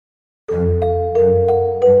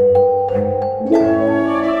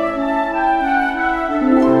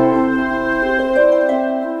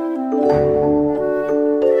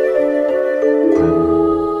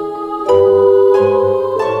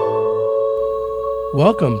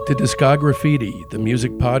Welcome to Discograffiti, the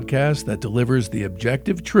music podcast that delivers the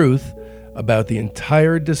objective truth about the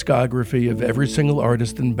entire discography of every single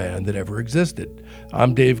artist and band that ever existed.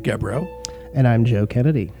 I'm Dave Gebrow. And I'm Joe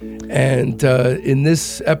Kennedy. And in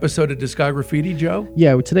this episode of Discograffiti, Joe?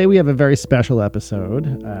 Yeah, today we have a very special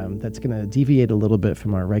episode that's going to deviate a little bit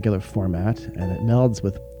from our regular format, and it melds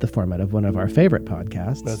with the format of one of our favorite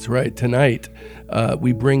podcasts. That's right. Tonight,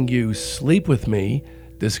 we bring you Sleep With Me,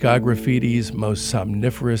 Discograffiti's most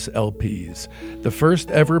somniferous LPs. The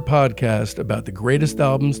first ever podcast about the greatest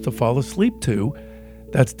albums to fall asleep to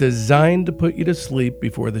that's designed to put you to sleep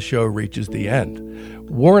before the show reaches the end.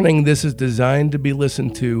 Warning, this is designed to be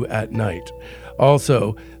listened to at night.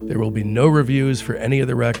 Also, there will be no reviews for any of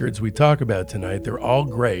the records we talk about tonight. They're all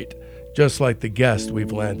great, just like the guest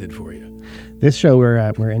we've landed for you. This show,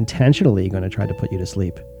 we're intentionally going to try to put you to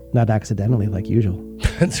sleep. Not accidentally, like usual.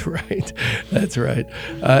 That's right. That's right.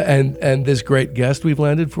 And this great guest we've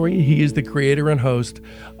landed for you, he is the creator and host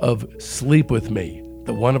of Sleep With Me,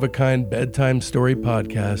 the one-of-a-kind bedtime story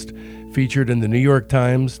podcast featured in the New York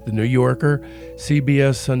Times, the New Yorker,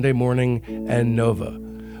 CBS Sunday Morning, and Nova.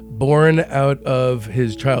 Born out of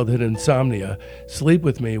his childhood insomnia, Sleep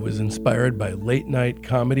With Me was inspired by late-night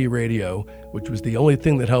comedy radio, which was the only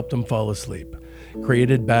thing that helped him fall asleep.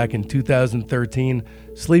 Created back in 2013,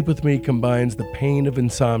 Sleep With Me combines the pain of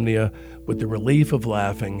insomnia with the relief of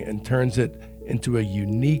laughing and turns it into a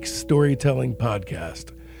unique storytelling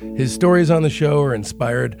podcast. His stories on the show are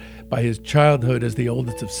inspired by his childhood as the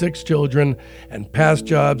oldest of 6 children and past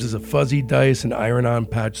jobs as a fuzzy dice and iron-on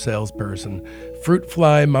patch salesperson, fruit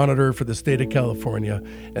fly monitor for the state of California,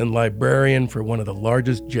 and librarian for one of the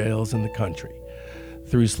largest jails in the country.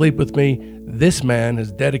 Through Sleep With Me, this man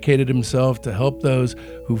has dedicated himself to help those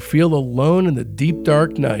who feel alone in the deep,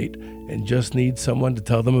 dark night and just need someone to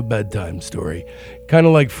tell them a bedtime story, kind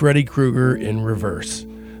of like Freddy Krueger in reverse.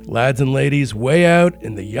 Lads and ladies, way out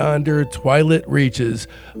in the yonder twilight reaches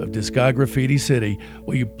of Discograffiti City,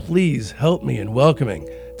 will you please help me in welcoming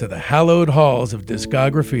to the hallowed halls of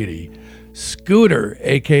Discograffiti, Scooter,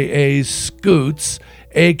 a.k.a. Scoots,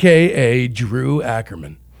 a.k.a. Drew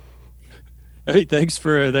Ackerman. Hey, thanks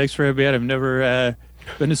for having me. I've never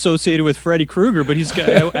been associated with Freddy Krueger, but he's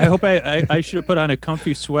got. I hope I should have put on a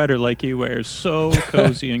comfy sweater like he wears. So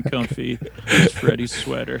cozy and comfy. It's Freddy's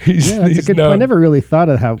sweater. Yeah, that's a good point. I never really thought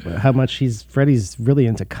of how much Freddy's really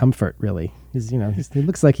into comfort. Really, he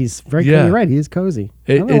looks like he's very. Yeah. You're right. He is cozy.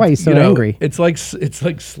 I don't know why he's so angry. It's like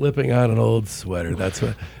slipping on an old sweater. That's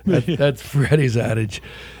that's Freddy's adage.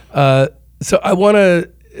 So I want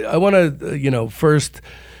to first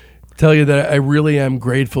tell you that I really am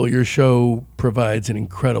grateful. Your show provides an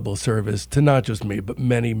incredible service to not just me, but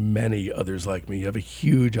many, many others like me. You have a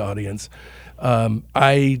huge audience.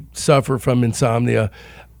 I suffer from insomnia.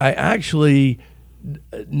 I actually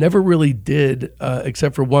never really did,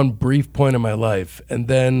 except for one brief point in my life. And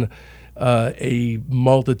then a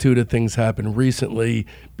multitude of things happened recently,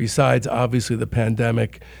 besides obviously the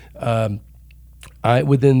pandemic.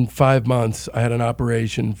 Within 5 months, I had an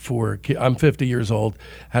operation I'm 50 years old,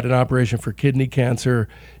 had an operation for kidney cancer,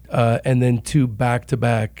 and then 2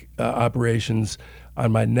 back-to-back operations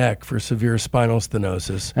on my neck for severe spinal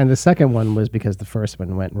stenosis. And the second one was because the first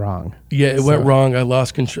one went wrong. Yeah, it went wrong. I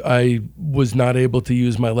lost control. I was not able to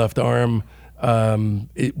use my left arm.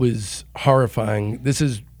 It was horrifying. This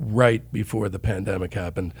is right before the pandemic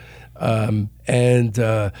happened.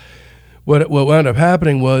 What wound up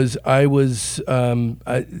happening was I was and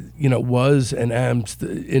am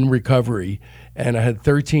in recovery, and I had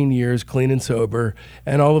 13 years clean and sober,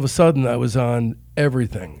 and all of a sudden I was on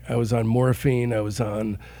everything. I was on morphine, I was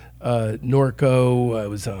on Norco, I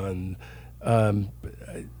was on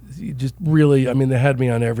just really, they had me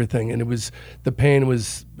on everything, and the pain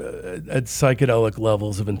was at psychedelic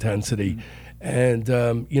levels of intensity, and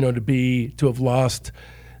to have lost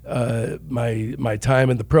my time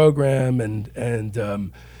in the program and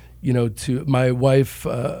to my wife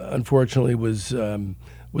unfortunately was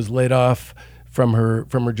laid off from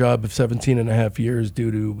her job of 17 and a half years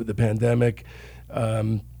due to the pandemic.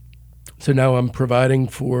 So now I'm providing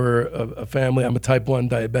for a family. I'm a type 1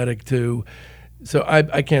 diabetic too, so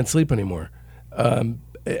I can't sleep anymore.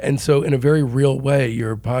 And so in a very real way,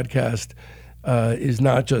 your podcast is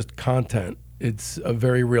not just content. It's a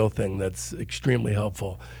very real thing that's extremely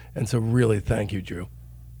helpful. And so really thank you, Drew.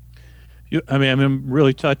 I'm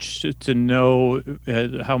really touched to know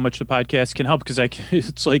how much the podcast can help, because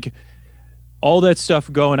it's like all that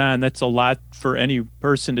stuff going on, that's a lot for any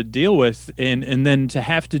person to deal with. And then to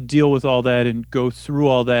have to deal with all that and go through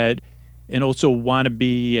all that and also want to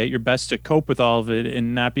be at your best to cope with all of it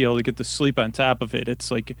and not be able to get the sleep on top of it.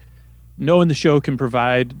 It's like knowing the show can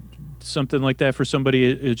provide something like that for somebody,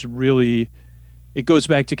 it's really, it goes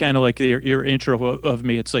back to kind of like your intro of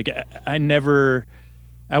me. It's like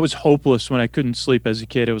I was hopeless when I couldn't sleep as a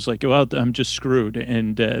kid. It was like, well, I'm just screwed.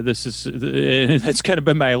 And that's kind of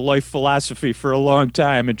been my life philosophy for a long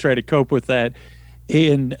time, and try to cope with that.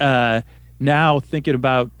 And now thinking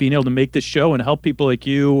about being able to make this show and help people like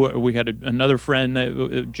you, we had another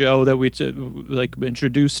friend, Joe, that we like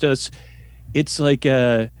introduced us. It's like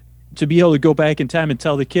to be able to go back in time and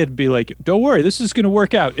tell the kid, be like, don't worry, this is going to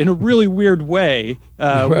work out in a really weird way.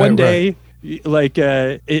 One day, like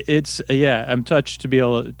I'm touched to be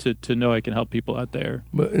able to know I can help people out there.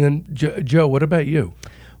 And Joe, what about you?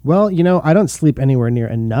 Well, I don't sleep anywhere near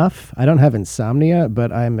enough. I don't have insomnia,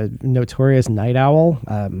 but I'm a notorious night owl.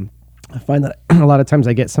 I find that a lot of times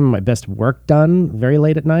I get some of my best work done very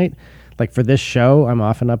late at night. Like for this show, I'm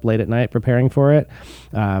often up late at night preparing for it.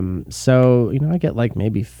 So, I get like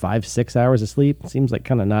maybe 5-6 hours of sleep. Seems like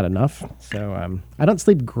kind of not enough. So I don't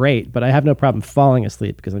sleep great, but I have no problem falling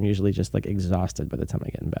asleep because I'm usually just like exhausted by the time I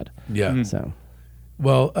get in bed. Yeah. Mm-hmm. So.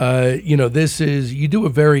 Well, you do a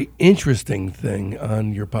very interesting thing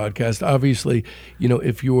on your podcast. Obviously,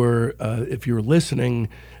 if you're listening,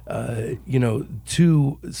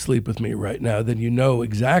 to Sleep With Me right now, then you know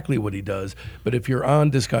exactly what he does. But if you're on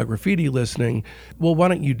Discograffiti listening, well, why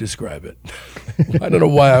don't you describe it? I don't know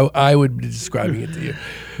why I would be describing it to you,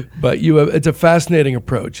 but it's a fascinating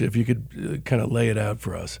approach. If you could kind of lay it out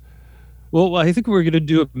for us. Well, I think we're going to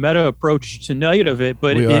do a meta approach tonight of it,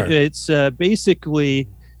 but it's basically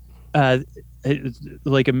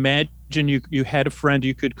like imagine you had a friend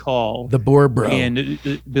you could call. The Boar Bro. And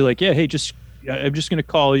be like, yeah, hey, I'm just going to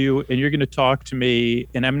call you and you're going to talk to me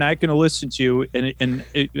and I'm not going to listen to you. And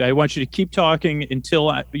I want you to keep talking until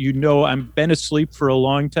I've been asleep for a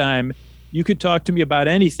long time. You could talk to me about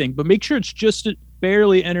anything, but make sure it's just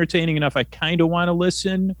barely entertaining enough. I kind of want to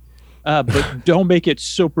listen. But don't make it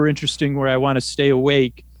super interesting where I want to stay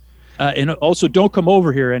awake. And also don't come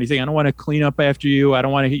over here or anything. I don't want to clean up after you. I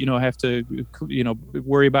don't want to, have to,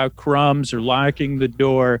 worry about crumbs or locking the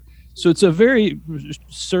door. So it's a very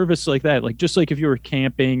service like that. Like, just like if you were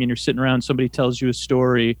camping and you're sitting around, somebody tells you a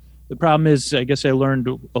story. The problem is, I guess I learned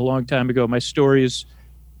a long time ago, my stories,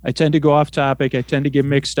 I tend to go off topic. I tend to get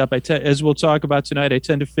mixed up. As we'll talk about tonight, I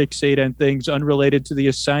tend to fixate on things unrelated to the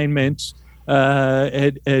assignments.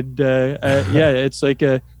 It's like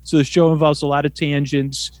so the show involves a lot of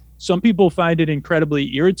tangents. Some people find it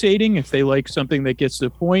incredibly irritating if they like something that gets to the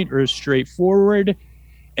point or is straightforward.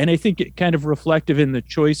 And I think it kind of reflective in the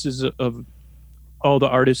choices of all the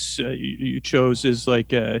artists you chose is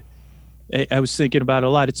like, I was thinking about it a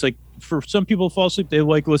lot. It's like for some people fall asleep, they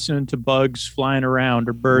like listening to bugs flying around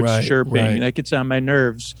or birds chirping. Right. That gets on my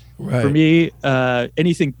nerves. Right. For me,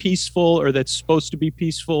 anything peaceful or that's supposed to be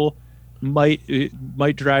peaceful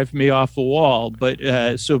might drive me off the wall, but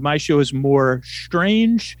so my show is more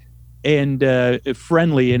strange and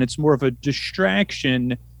friendly, and it's more of a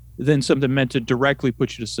distraction than something meant to directly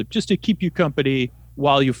put you to sleep, just to keep you company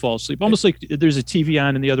while you fall asleep, almost like there's a TV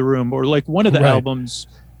on in the other room, or like one of the albums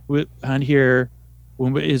on here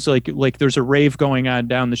is like there's a rave going on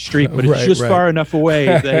down the street, but it's just far enough away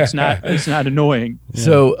that it's not annoying. Yeah.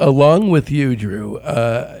 So along with you, Drew,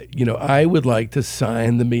 I would like to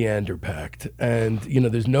sign the Meander Pact, and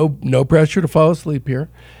there's no pressure to fall asleep here,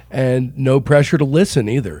 and no pressure to listen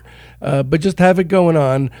either, but just have it going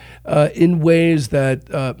on in ways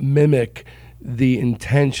that mimic the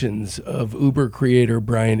intentions of Uber creator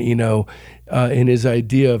Brian Eno in his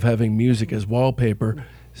idea of having music as wallpaper.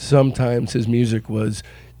 Sometimes his music was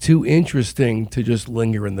too interesting to just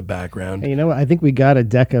linger in the background. Hey, you know what? I think we got a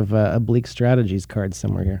deck of Oblique Strategies cards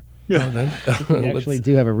somewhere here. Yeah. We actually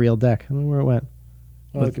do have a real deck. I don't know where it went.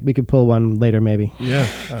 Well, we could pull one later, maybe. Yeah,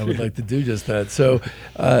 I would like to do just that. So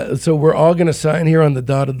we're all going to sign here on the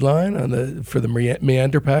dotted line for the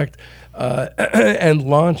Meander Pact and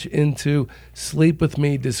launch into Sleep With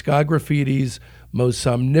Me, Discograffiti's most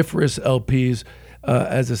somniferous LPs.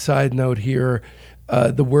 As a side note here,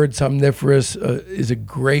 the word somniferous is a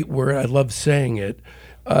great word. I love saying it.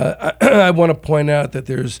 I want to point out that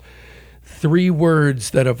there's 3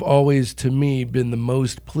 words that have always, to me, been the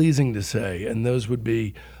most pleasing to say, and those would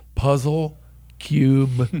be puzzle,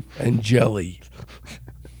 cube, and jelly.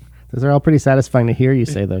 Those are all pretty satisfying to hear you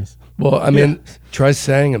say those. Well, I mean, try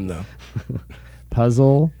saying them, though.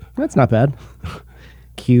 Puzzle. That's not bad.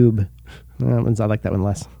 Cube. I like that one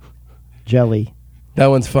less. Jelly. That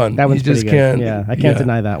one's fun. That one's just pretty good. Yeah, I can't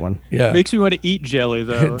deny that one. Yeah, makes me want to eat jelly,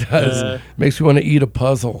 though. It does. Makes me want to eat a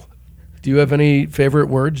puzzle. Do you have any favorite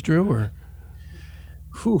words, Drew? Or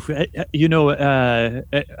Whew, I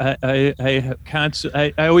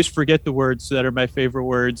always forget the words that are my favorite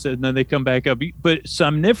words, and then they come back up. But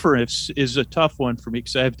somniferous is a tough one for me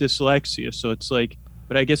because I have dyslexia. So it's like,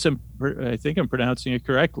 but I think I'm pronouncing it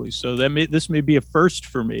correctly. So this may be a first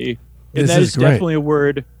for me, and This that is is great. definitely a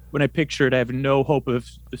word. When I picture it, I have no hope of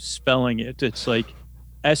spelling it. It's like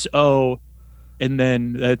SO, and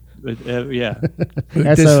then that, yeah.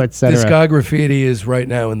 SO, et cetera. Discograffiti is right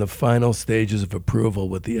now in the final stages of approval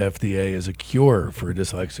with the FDA as a cure for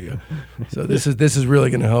dyslexia. So this is really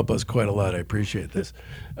going to help us quite a lot. I appreciate this.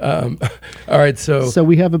 All right, So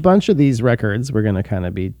we have a bunch of these records we're going to kind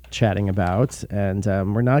of be chatting about, and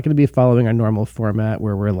we're not going to be following our normal format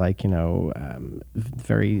where we're like,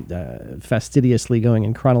 very fastidiously going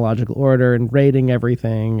in chronological order and rating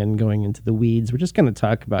everything and going into the weeds. We're just going to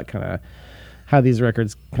talk about kind of how these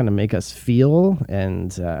records kind of make us feel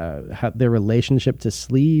and how their relationship to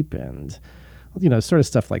sleep and sort of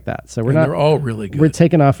stuff like that. So they're all really good. We're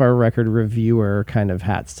taking off our record reviewer kind of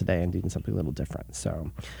hats today and doing something a little different.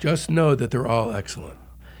 So Just know that they're all excellent.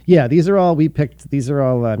 yeah, these are all we picked. These are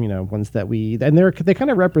all ones that they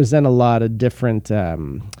kind of represent a lot of different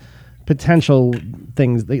potential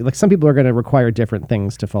things. Like some people are going to require different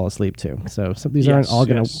things to fall asleep to. So these aren't all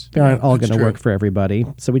going to true. work for everybody.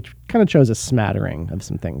 So we kind of chose a smattering of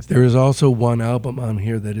some things. There is also one album on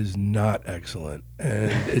here that is not excellent,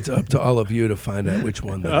 and it's up to all of you to find out which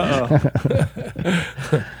one that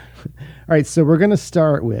is. All right, so we're going to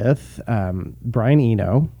start with Brian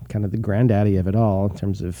Eno, kind of the granddaddy of it all in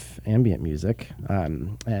terms of ambient music,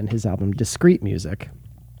 and his album Discrete Music,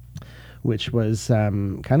 which was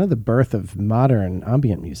kind of the birth of modern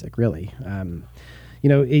ambient music, really. I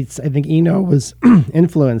think Eno was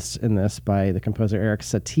influenced in this by the composer Eric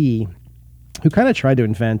Satie, who kind of tried to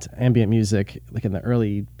invent ambient music like in the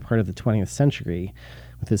early part of the 20th century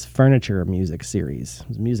with his Furniture music series. It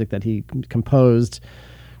was music that he composed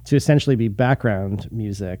to essentially be background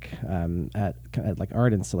music at like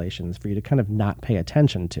art installations for you to kind of not pay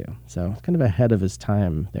attention to. So it's kind of ahead of his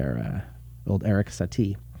time there, old Eric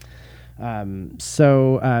Satie.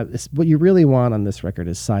 What you really want on this record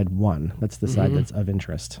is side one. That's the side that's of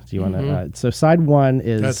interest. Do you want to? So side one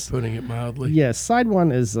is. That's putting it mildly. Yeah, side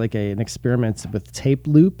one is like an experiment with tape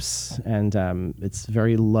loops, and it's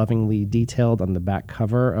very lovingly detailed on the back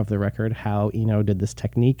cover of the record how Eno did this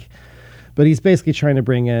technique. But he's basically trying to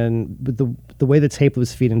bring in the way the tape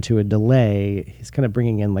loops feed into a delay. He's kind of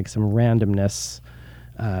bringing in like some randomness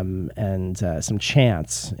and some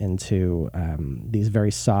chance into these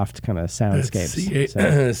very soft kind of soundscapes.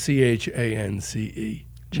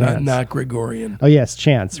 CHANCE, not Gregorian. Oh yes,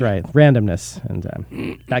 chance, right? Randomness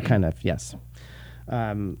and that kind of yes.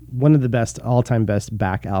 One of the all-time best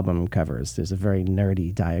back album covers. There's a very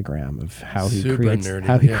nerdy diagram of how he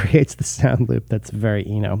creates the sound loop. That's very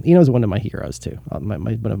Eno. Eno's one of my heroes too. One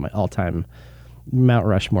of my all-time Mount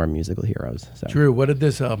Rushmore musical heroes. So. Drew, what did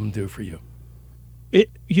this album do for you? I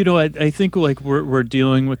think like we're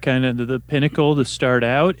dealing with kind of the pinnacle to start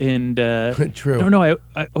out, and True. I don't know.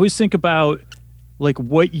 I always think about like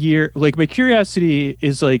what year. Like my curiosity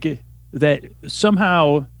is like that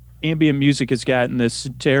somehow ambient music has gotten this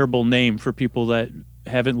terrible name for people that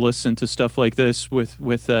haven't listened to stuff like this with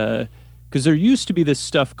because there used to be this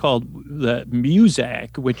stuff called the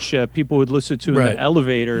Muzak, which people would listen to in the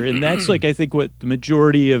elevator, and that's like I think what the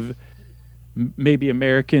majority of maybe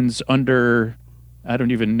Americans under I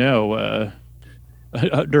don't even know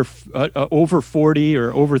under over 40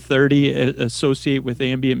 or over 30 associate with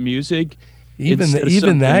ambient music. Even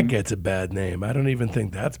that gets a bad name. I don't even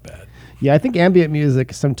think that's bad. Yeah, I think ambient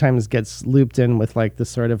music sometimes gets looped in with like the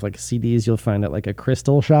sort of like CDs you'll find at like a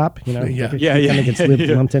crystal shop. Yeah. Kind of gets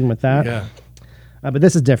lumped in with that. Yeah. But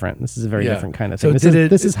this is different. This is a very different kind of thing. So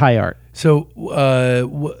this is high art. So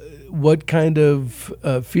what kind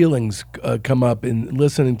of feelings come up in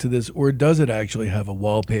listening to this, or does it actually have a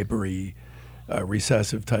wallpapery,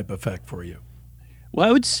 recessive type effect for you? Well,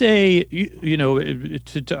 I would say,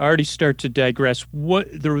 to already start to digress,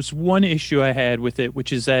 there was one issue I had with it,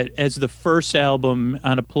 which is that as the first album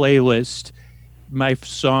on a playlist, my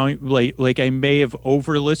song, like I may have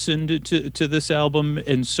over-listened to this album,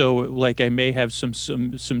 and so like I may have some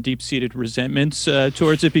deep-seated resentments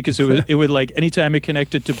towards it because it would like anytime it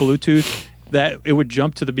connected to Bluetooth, that it would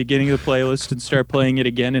jump to the beginning of the playlist and start playing it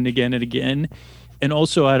again and again and again. And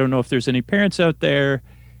also, I don't know if there's any parents out there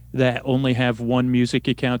that only have one music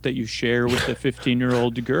account that you share with a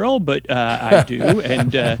 15-year-old girl, but I do.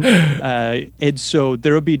 And so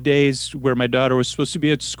there would be days where my daughter was supposed to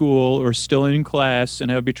be at school or still in class,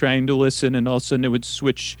 and I would be trying to listen, and all of a sudden it would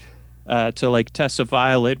switch to like Tessa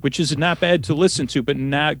Violet, which is not bad to listen to, but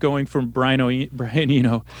not going from Brian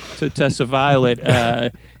Eno to Tessa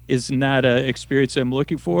Violet is not an experience I'm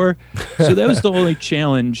looking for. So that was the only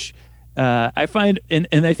challenge. I find, and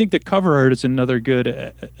I think the cover art is another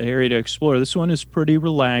good area to explore. This one is pretty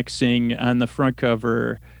relaxing on the front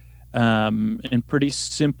cover, and pretty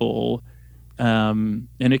simple. And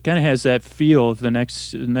it kind of has that feel of the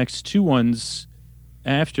next two ones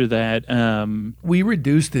after that. We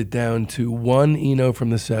reduced it down to one Eno from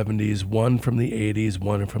the 70s, one from the 80s,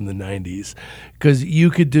 one from the 90s. Because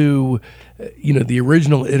you could do, the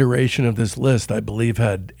original iteration of this list, I believe,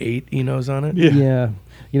 had 8 Enos on it. Yeah.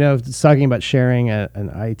 Just talking about sharing an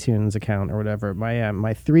iTunes account or whatever, my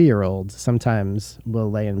 3-year-old sometimes will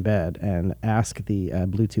lay in bed and ask the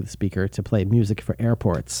Bluetooth speaker to play music for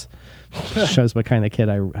airports. Shows what kind of kid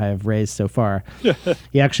I have raised so far.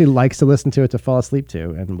 He actually likes to listen to it to fall asleep to,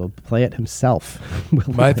 and will play it himself.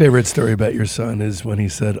 My favorite story about your son is when he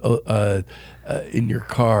said, in your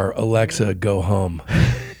car, Alexa, go home.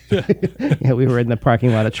 Yeah, we were in the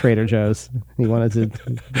parking lot of Trader Joe's. He didn't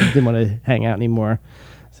want to hang out anymore.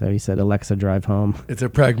 So he said, Alexa, drive home. It's a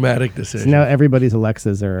pragmatic decision. So now everybody's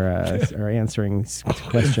Alexas are answering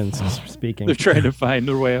questions, speaking. They're trying to find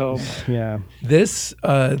their way home. Yeah. This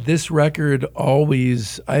record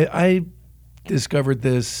always, I discovered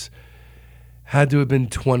this, had to have been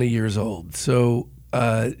 20 years old. So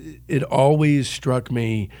it always struck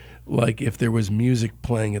me like if there was music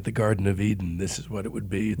playing at the Garden of Eden, this is what it would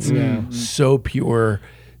be. It's so pure,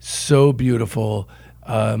 so beautiful.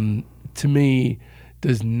 To me,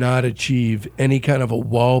 does not achieve any kind of a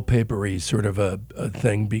wallpapery sort of a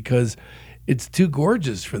thing because it's too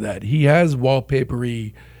gorgeous for that. He has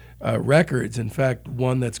wallpapery records. In fact,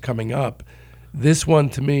 one that's coming up, this one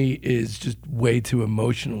to me is just way too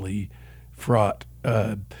emotionally fraught.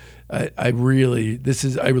 I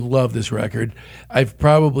love this record. I've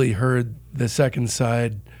probably heard the second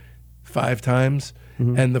side 5 times,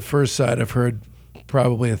 and the first side I've heard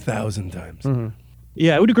probably 1,000 times. Mm-hmm.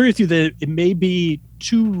 Yeah, I would agree with you that it may be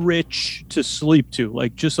too rich to sleep to,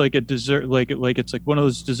 like just like a dessert, like it's like one of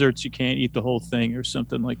those desserts you can't eat the whole thing or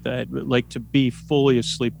something like that. But like to be fully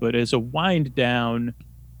asleep, but as a wind down,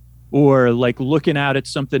 or like looking out at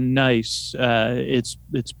something nice, it's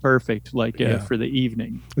perfect. Like for the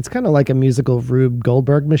evening. It's kind of like a musical Rube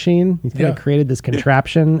Goldberg machine. He's kind of created this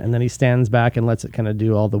contraption, and then he stands back and lets it kind of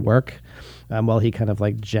do all the work. While he kind of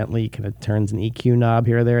like gently kind of turns an EQ knob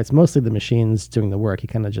here or there. It's mostly the machines doing the work. He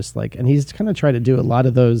kind of just like, and he's kind of tried to do a lot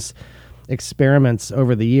of those experiments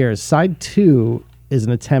over the years. Side 2 is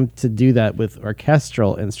an attempt to do that with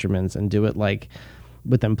orchestral instruments and do it like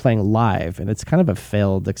with them playing live. And it's kind of a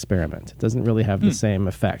failed experiment. It doesn't really have the same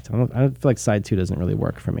effect. I don't feel like side 2 doesn't really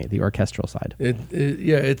work for me, the orchestral side.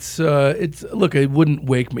 It's look, it wouldn't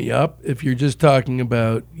wake me up if you're just talking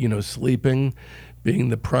about, sleeping being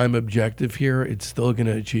the prime objective here. It's still going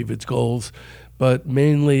to achieve its goals, but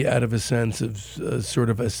mainly out of a sense of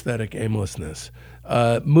sort of aesthetic aimlessness.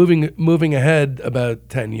 Moving ahead about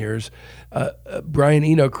 10 years, Brian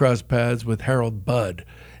Eno crossed paths with Harold Budd,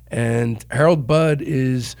 and Harold Budd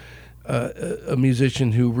is a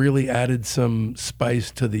musician who really added some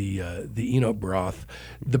spice to the Eno broth.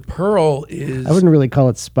 The Pearl is... I wouldn't really call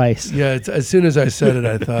it spice. Yeah, as soon as I said it,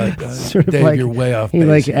 I thought, sort of Dave, like, you're way off base. He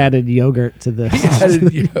like added yogurt to this. He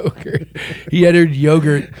added yogurt. He added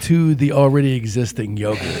yogurt to the already existing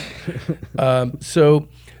yogurt. So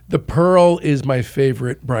The Pearl is my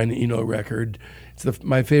favorite Brian Eno record. It's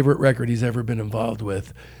my favorite record he's ever been involved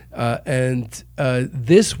with. And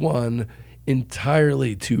this one...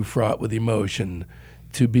 entirely too fraught with emotion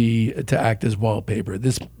to act as wallpaper.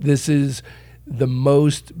 This is the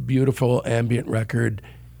most beautiful ambient record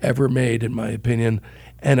ever made, in my opinion.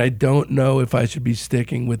 And I don't know if I should be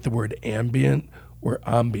sticking with the word ambient or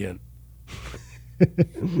ambient.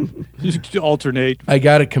 Just alternate. I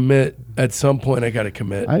got to commit. At some point, I got to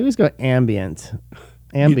commit. I always go ambient.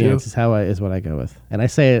 Ambient is what I go with. And I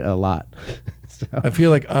say it a lot. So. I feel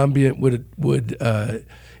like ambient would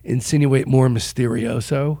insinuate more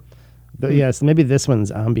mysterioso. But yes, maybe this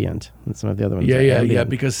one's ambient and some of the other ones. Yeah,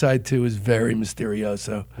 because side 2 is very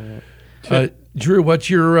mysterioso. Yeah. Drew, what's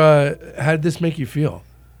your how did this make you feel?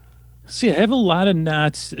 See, I have a lot of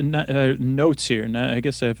notes here. I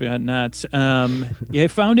guess I've got notes. I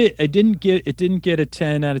found it. It didn't get a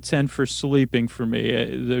 10 out of 10 for sleeping for me.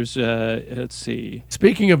 There's let's see.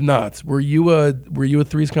 Speaking of knots, were you a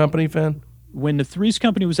Three's Company fan? When the Three's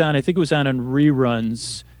Company was on, I think it was on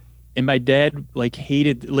reruns. And my dad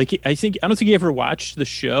hated I don't think he ever watched the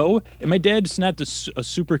show. And my dad's not a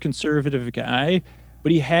super conservative guy,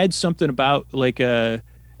 but he had something about I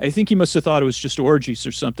I think he must have thought it was just orgies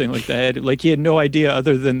or something like that. Like he had no idea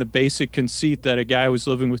other than the basic conceit that a guy was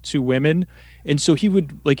living with two women. And so he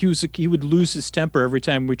would lose his temper every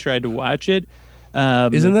time we tried to watch it.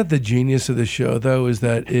 Isn't that the genius of the show, though? Is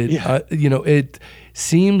that it, it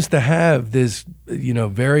seems to have this,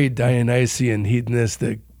 very Dionysian,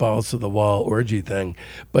 hedonistic, balls to the wall orgy thing,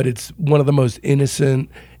 but it's one of the most innocent.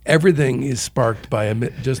 Everything is sparked by a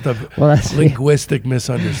linguistic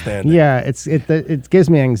misunderstanding. Yeah, it gives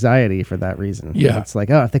me anxiety for that reason. Yeah, it's like,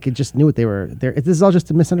 if they could just knew what they were there. This is all just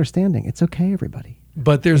a misunderstanding. It's okay, everybody.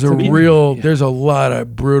 But there's there's a lot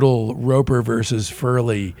of brutal Roper versus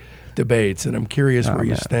Furley debates, and I'm curious where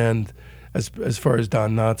you stand as far as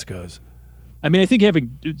Don Knotts goes. I mean, I think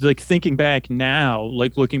thinking back now,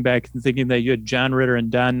 looking back and thinking that you had John Ritter and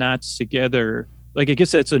Don Knotts together, I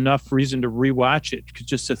guess that's enough reason to rewatch it,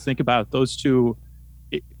 just to think about those two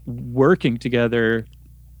working together.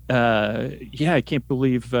 I can't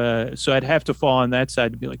believe. So I'd have to fall on that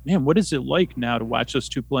side to be like, man, what is it like now to watch those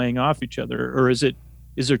two playing off each other, or is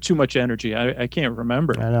there too much energy? I can't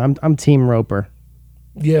remember. I know, I'm Team Roper.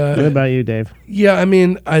 Yeah. What about you, Dave? Yeah, I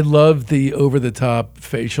mean, I love the over-the-top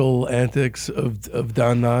facial antics of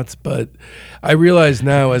Don Knotts, but I realize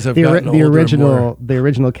now as I've gotten older, the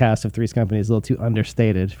original cast of Three's Company is a little too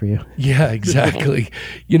understated for you. Yeah, exactly.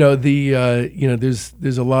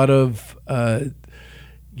 There's a lot of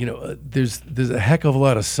there's a heck of a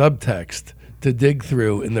lot of subtext to dig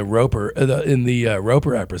through in the Roper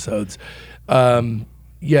Roper episodes.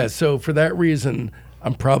 So for that reason,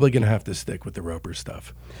 I'm probably going to have to stick with the Roper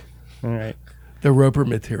stuff. All right. The Roper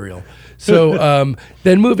material. So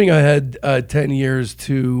then moving ahead 10 years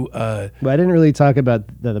to... I didn't really talk about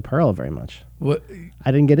the Pearl very much. What? I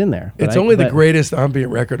didn't get in there. It's the greatest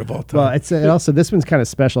ambient record of all time. Well, also, this one's kind of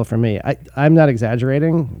special for me. I'm not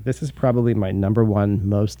exaggerating. This is probably my number one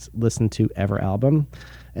most listened to ever album.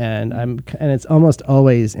 And it's almost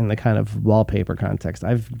always in the kind of wallpaper context.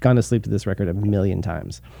 I've gone to sleep to this record a million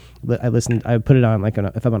times. I put it on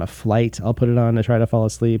if I'm on a flight, I'll put it on to try to fall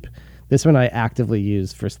asleep. This one I actively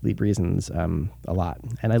use for sleep reasons a lot,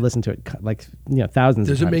 and I listen to it thousands. Does of times.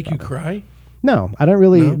 Does it make you cry? No, I don't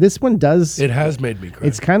really. No? This one does. It has made me cry.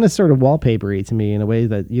 It's kind of sort of wallpapery to me in a way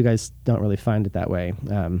that you guys don't really find it that way.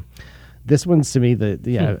 This one's to me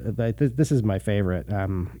this is my favorite.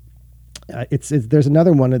 There's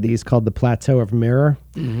another one of these called the Plateau of Mirror.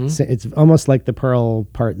 Mm-hmm. So it's almost like the Pearl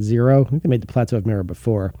Part 0. I think they made the Plateau of Mirror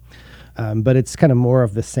before, but it's kind of more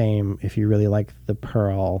of the same. If you really like the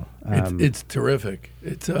Pearl, it's terrific.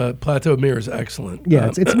 It's Plateau of Mirror is excellent.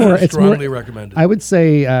 Yeah, it's more strongly recommended. I would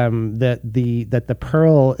say that the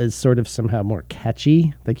Pearl is sort of somehow more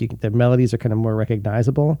catchy. The melodies are kind of more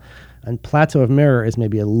recognizable, and Plateau of Mirror is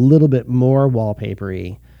maybe a little bit more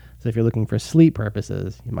wallpapery. So if you're looking for sleep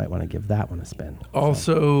purposes, you might want to give that one a spin.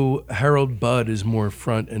 Also, Harold Budd is more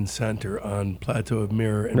front and center on Plateau of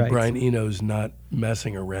Mirror, and Brian Eno's not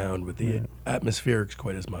messing around with the atmospherics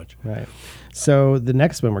quite as much. Right. So the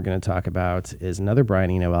next one we're going to talk about is another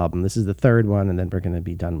Brian Eno album. This is the third one, and then we're going to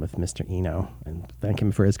be done with Mr. Eno and thank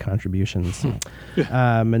him for his contributions.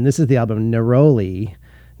 And this is the album Neroli.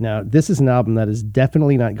 Now, this is an album that is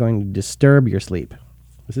definitely not going to disturb your sleep.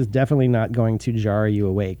 This is definitely not going to jar you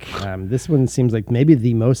awake. This one seems like maybe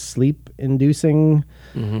the most sleep-inducing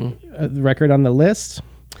record on the list.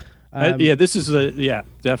 This is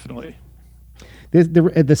definitely.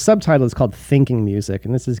 The subtitle is called Thinking Music,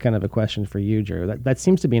 and this is kind of a question for you, Drew. That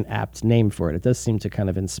seems to be an apt name for it. It does seem to kind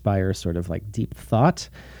of inspire sort of like deep thought.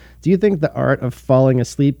 Do you think the art of falling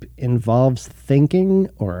asleep involves thinking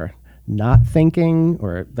or not thinking?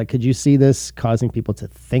 Or could you see this causing people to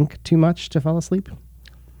think too much to fall asleep?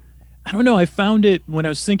 I don't know. I found it when I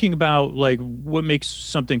was thinking about what makes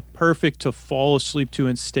something perfect to fall asleep to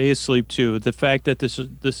and stay asleep to. The fact that this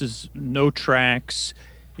is no tracks,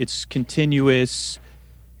 it's continuous,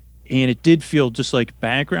 and it did feel just like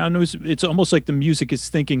background. It's almost like the music is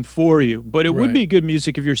thinking for you. But it would be good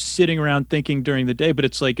music if you're sitting around thinking during the day. But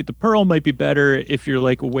it's like the Pearl might be better if you're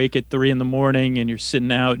awake at 3 a.m. and you're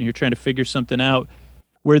sitting out and you're trying to figure something out.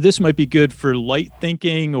 Where this might be good for light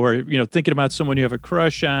thinking or, thinking about someone you have a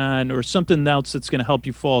crush on or something else that's going to help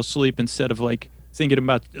you fall asleep instead of thinking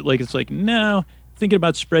about, thinking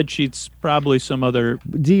about spreadsheets, probably some other.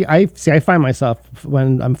 I find myself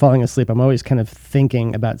when I'm falling asleep, I'm always kind of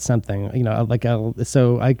thinking about something,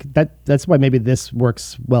 that's why maybe this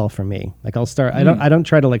works well for me. I'll start, I don't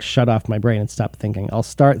try to shut off my brain and stop thinking. I'll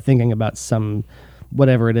start thinking about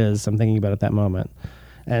whatever it is I'm thinking about at that moment.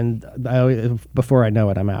 And before I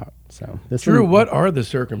know it, I'm out. So Drew, what are the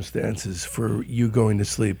circumstances for you going to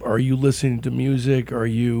sleep? Are you listening to music? Are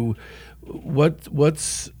you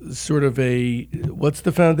what's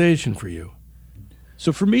the foundation for you?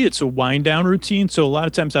 So for me, it's a wind down routine. So a lot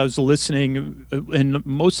of times I was listening, and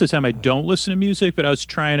most of the time I don't listen to music, but I was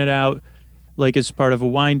trying it out like as part of a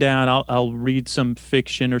wind down. I'll read some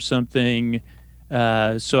fiction or something.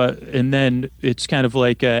 And then it's kind of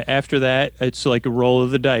like after that, it's like a roll of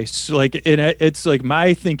the dice. Like it's like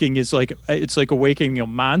my thinking is like it's like awakening a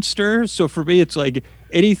monster. So for me, it's like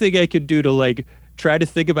anything I could do to like try to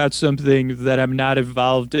think about something that I'm not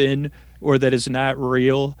involved in or that is not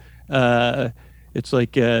real. It's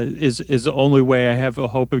like is the only way I have a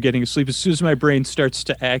hope of getting sleep. As soon as my brain starts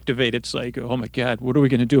to activate, it's like, oh my God, what are we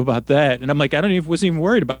going to do about that? And I'm like, wasn't even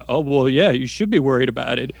worried about. Oh well, yeah, you should be worried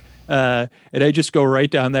about it. And I just go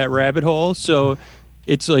right down that rabbit hole. So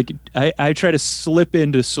it's like I try to slip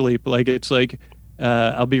into sleep. Like it's like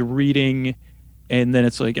I'll be reading, and then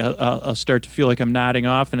it's like I'll start to feel like I'm nodding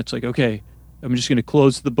off, and it's like, okay, I'm just going to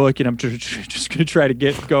close the book, and I'm just going to try to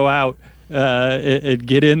go out. And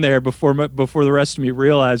get in there before the rest of me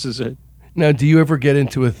realizes it. Now, do you ever get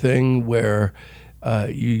into a thing where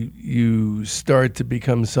you start to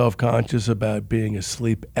become self-conscious about being a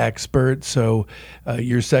sleep expert? So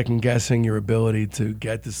you're second guessing your ability to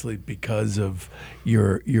get to sleep because of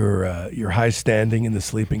your high standing in the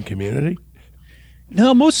sleeping community?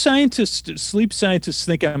 No, most sleep scientists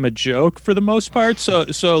think I'm a joke for the most part. So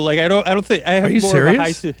like I don't think I have. Are you more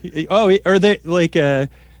serious? Of a high, are they like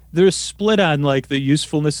they're split on like the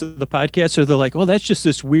usefulness of the podcast, or they're like, well, that's just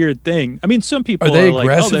this weird thing. I mean, some people are they like,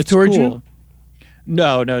 aggressive oh, that's towards cool. you?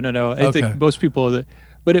 No. I think most people,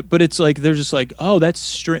 but it's like they're just like, oh, that's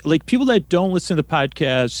strange. Like people that don't listen to the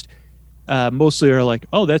podcast mostly are like,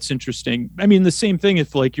 oh, that's interesting. I mean, the same thing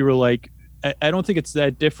if like you were like, I don't think it's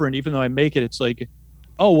that different, even though I make it. It's like,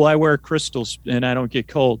 oh, well, I wear crystals and I don't get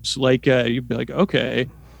colds. Like you'd be like, okay.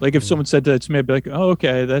 Like if someone said that to me, I'd be like, "Oh,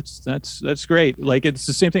 okay, that's great." Like it's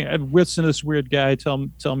the same thing. I've listened to this weird guy tell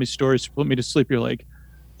me stories to put me to sleep. You're like,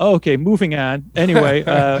 "Oh, okay, moving on." Anyway,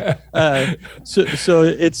 so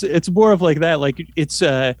it's more of like that. Like it's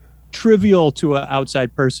trivial to an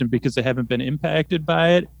outside person because they haven't been impacted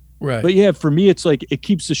by it. Right. But yeah, for me, it's like it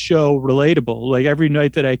keeps the show relatable. Like every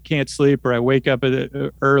night that I can't sleep or I wake up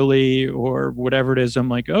early or whatever it is, I'm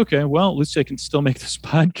like, okay, well, at least I can still make this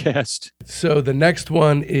podcast. So the next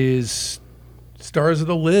one is Stars of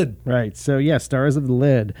the Lid. Right. So yeah, Stars of the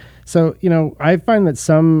Lid. So, I find that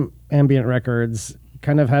some ambient records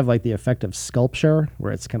kind of have like the effect of sculpture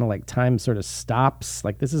where it's kind of like time sort of stops.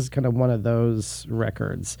 Like this is kind of one of those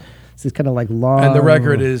records. It's kind of like long. And the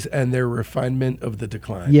record is And Their Refinement of the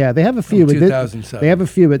Decline. Yeah, they have a few. 2007. They have a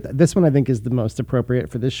few, but this one I think is the most appropriate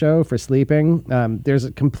for this show, for sleeping. There's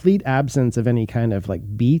a complete absence of any kind of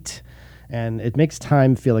like beat, and it makes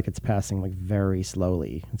time feel like it's passing like very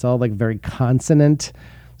slowly. It's all like very consonant.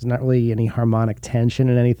 There's not really any harmonic tension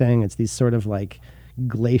in anything. It's these sort of like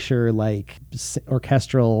glacier like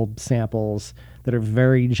orchestral samples that are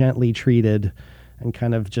very gently treated and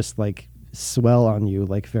kind of just like swell on you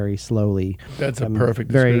like very slowly. That's a perfect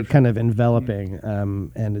very description. kind of enveloping,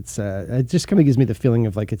 and it just kind of gives me the feeling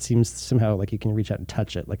of like it seems somehow like you can reach out and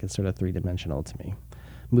touch it, like it's sort of three-dimensional to me,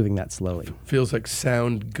 moving that slowly. Feels like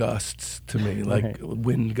sound gusts to me, like Right.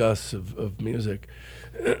 wind gusts of music.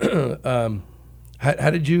 How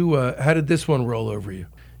did this one roll over you?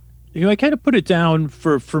 I kind of put it down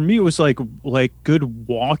for me. It was like good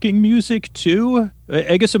walking music too.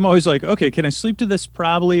 I guess I'm always like, okay, can I sleep to this?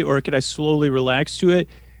 Probably, or can I slowly relax to it?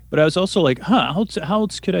 But I was also like, how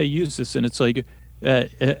else could I use this? And it's like,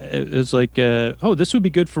 it's like, oh, this would be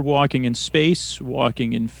good for walking in space,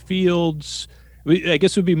 walking in fields. I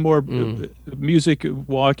guess it would be more music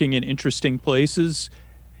walking in interesting places.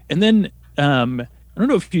 And then I don't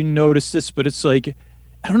know if you noticed this, but it's like,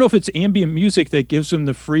 I don't know if it's ambient music that gives them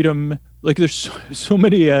the freedom. Like there's so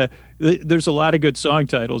many, there's a lot of good song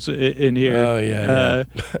titles in here. Oh, yeah.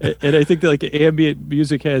 And I think that like ambient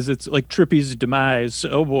music has, it's like Trippy's Demise.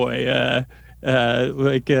 Oh boy.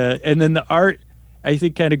 And then the art, I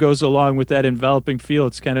think kind of goes along with that enveloping feel.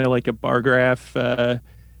 It's kind of like a bar graph.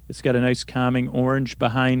 It's got a nice calming orange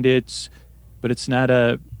behind it, but it's not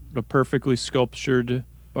a perfectly sculptured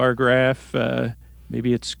bar graph.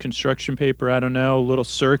 Maybe it's construction paper, I don't know, a little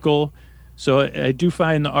circle. So I do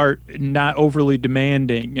find the art not overly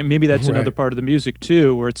demanding. And maybe that's another part of the music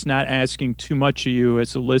too, where it's not asking too much of you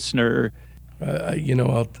as a listener.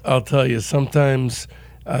 I'll tell you, sometimes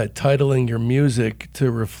titling your music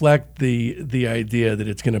to reflect the idea that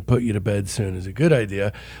it's going to put you to bed soon is a good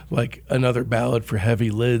idea. Like Another Ballad for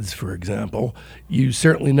Heavy Lids, for example. You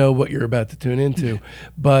certainly know what you're about to tune into.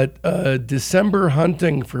 But December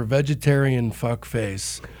Hunting for Vegetarian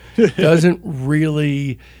Fuckface doesn't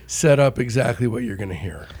really set up exactly what you're going to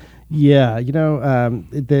hear. Yeah,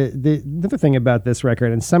 the other thing about this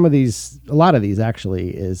record, and a lot of these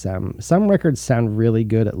actually, is some records sound really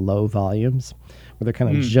good at low volumes, where they're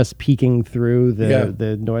kind of just peeking through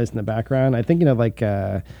the noise in the background. I think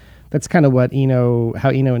that's kind of what how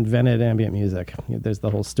Eno invented ambient music. There's the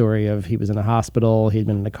whole story of he was in a hospital, he'd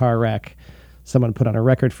been in a car wreck. Someone put on a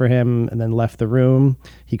record for him and then left the room.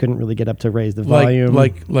 He couldn't really get up to raise the volume.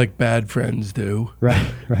 Like bad friends do.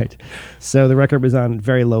 Right. So the record was on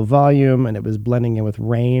very low volume, and it was blending in with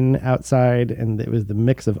rain outside, and it was the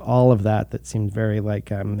mix of all of that seemed very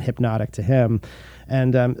hypnotic to him.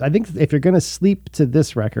 And I think if you're going to sleep to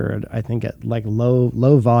this record, I think at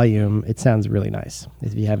low volume, it sounds really nice.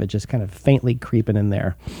 If you have it just kind of faintly creeping in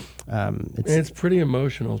there. It's pretty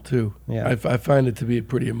emotional too. Yeah. I find it to be a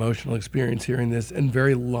pretty emotional experience hearing this, and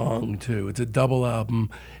very long too. It's a double album,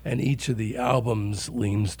 and each of the albums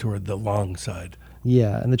leans toward the long side.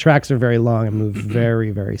 Yeah, and the tracks are very long and move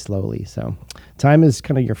very, very slowly. So time is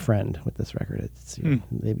kind of your friend with this record. It's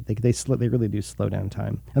they really do slow down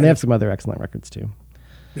time, and they have some other excellent records too.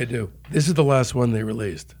 They do. This is the last one they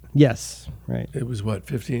released. Yes, right. It was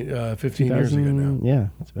 15 years ago now. Yeah,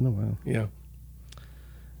 it's been a while. Yeah.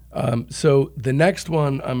 So the next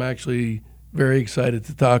one I'm actually very excited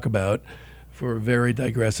to talk about for very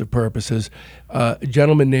digressive purposes. A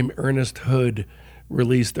gentleman named Ernest Hood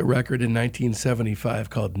released a record in 1975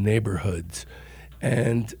 called Neighborhoods.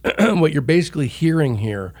 And what you're basically hearing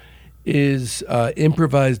here is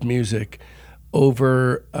improvised music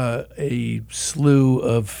over a slew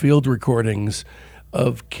of field recordings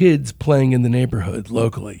of kids playing in the neighborhood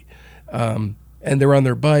locally. And they're on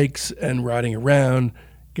their bikes and riding around,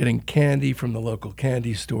 getting candy from the local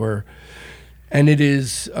candy store. And it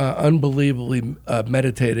is unbelievably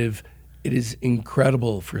meditative. It is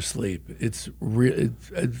incredible for sleep. It's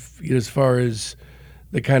as far as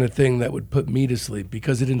the kind of thing that would put me to sleep,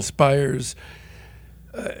 because it inspires,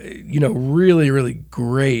 really, really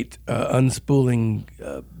great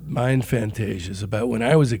unspooling mind fantasias about when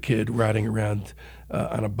I was a kid riding around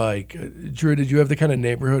on a bike. Drew, did you have the kind of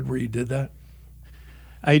neighborhood where you did that?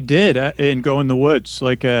 I did, and go in the woods,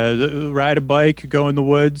 ride a bike, go in the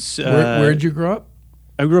woods. Where'd you grow up?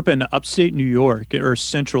 I grew up in upstate New York, or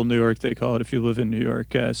central New York, they call it if you live in New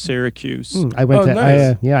York, Syracuse. I went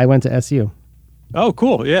nice. I went to SU. Oh,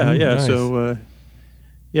 cool. Yeah, yeah. Nice. So,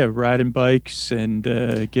 riding bikes and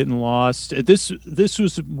getting lost. This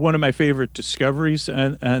was one of my favorite discoveries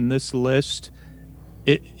on this list.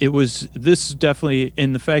 This definitely,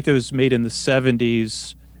 in the fact that it was made in the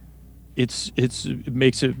 70s, it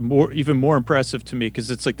makes it even more impressive to me,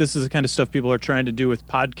 because it's like this is the kind of stuff people are trying to do with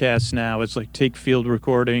podcasts now. It's like take field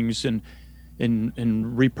recordings and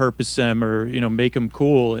repurpose them, or make them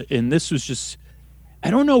cool. And this was just,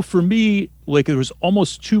 I don't know, for me, there was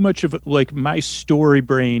almost too much of my story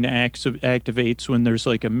brain activates when there's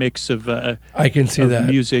a mix of I can see that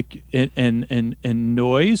music and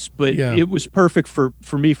noise, but yeah. It was perfect for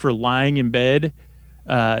me for lying in bed.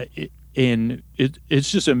 And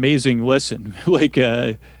it's just amazing listen.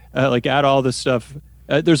 Out of all this stuff,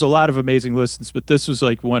 there's a lot of amazing listens, but this was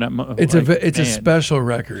one. It's a special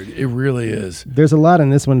record. It really is. There's a lot in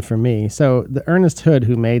this one for me. So the Ernest Hood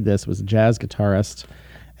who made this was a jazz guitarist,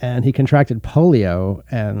 and he contracted polio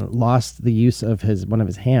and lost the use of one of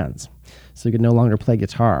his hands, so he could no longer play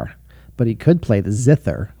guitar. But he could play the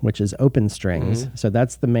zither, which is open strings. Mm-hmm. So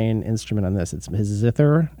that's the main instrument on this. It's his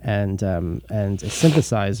zither and a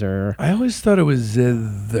synthesizer. I always thought it was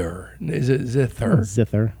zither. Is it zither?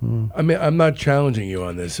 Zither. Mm. I mean, I'm not challenging you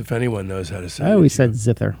on this. If anyone knows how to say it. I always said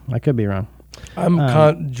zither. I could be wrong.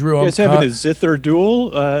 Drew, you guys having a zither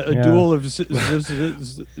duel? Duel of with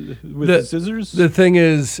scissors? The thing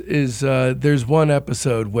is there's one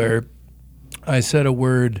episode where I said a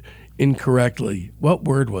word incorrectly. What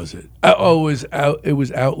word was it? It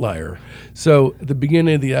was outlier. So at the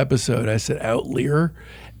beginning of the episode, I said outlier,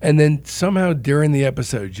 and then somehow during the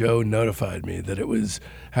episode, Joe notified me that it was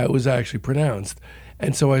how it was actually pronounced.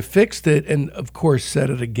 And so I fixed it and, of course, said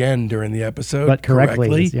it again during the episode. But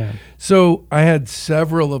correctly. Yeah. So I had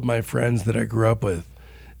several of my friends that I grew up with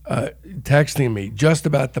texting me just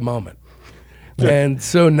about the moment. And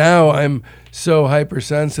so now I'm so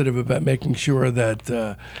hypersensitive about making sure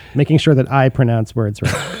that I pronounce words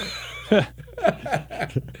right.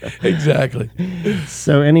 Exactly.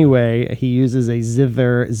 So anyway, he uses a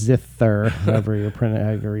zither,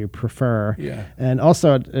 however you prefer. Yeah. And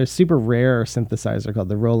also a super rare synthesizer called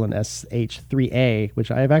the Roland SH3A,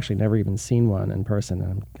 which I have actually never even seen one in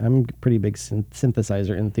person. I'm a pretty big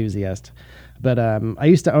synthesizer enthusiast. But I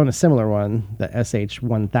used to own a similar one, the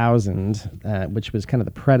SH1000, which was kind of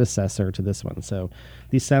the predecessor to this one. So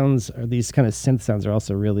these sounds, or these kind of synth sounds, are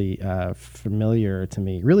also really familiar to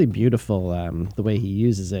me. Really beautiful the way he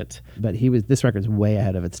uses it. But this record's way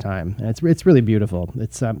ahead of its time, and it's really beautiful.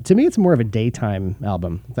 It's to me, it's more of a daytime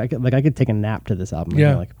album. I could take a nap to this album. Yeah.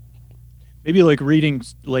 I feel like. Maybe like reading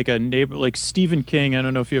like a neighbor, like Stephen King. I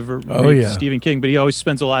don't know if you ever read Stephen King, but he always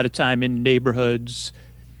spends a lot of time in neighborhoods.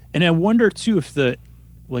 And I wonder too if the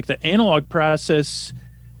analog process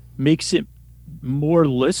makes it more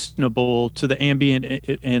listenable to the ambient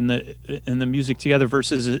and the music together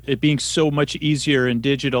versus it being so much easier in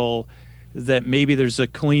digital that maybe there's a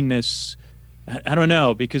cleanness. I don't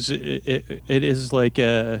know, because it is like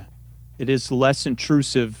it is less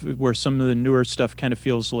intrusive, where some of the newer stuff kind of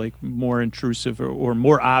feels like more intrusive or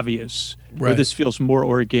more obvious. Right. Where this feels more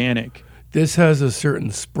organic. This has a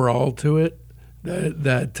certain sprawl to it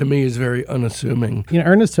that to me is very unassuming.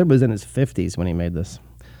 Ernest Hood was in his 50s when he made this.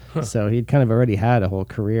 So he'd kind of already had a whole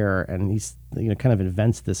career, and he's kind of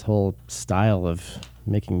invents this whole style of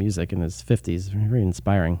making music in his 50s. Very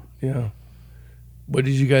inspiring. Yeah. What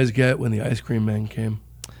did you guys get when the Ice Cream Man came?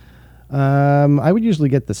 I would usually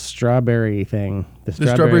get the strawberry thing. The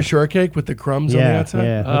strawberry shortcake with the crumbs on the outside?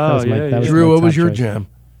 Yeah. Oh, Drew, what was your jam?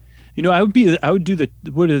 I would do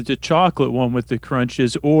the chocolate one with the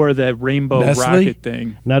crunches, or that rainbow Nestle? rocket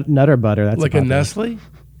thing. Nutter butter. That's like a Nestle?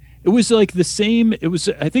 It was like the same. It was.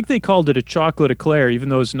 I think they called it a chocolate eclair, even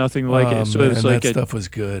though it's nothing like it. So man, it's like that stuff was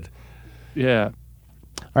good. Yeah.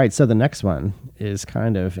 All right. So the next one is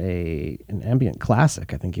kind of an ambient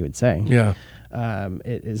classic, I think you would say. Yeah.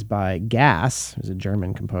 It is by Gas, who's a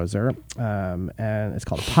German composer, and it's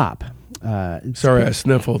called Pop. Sorry, I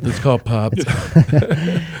sniffled. It's called Pop.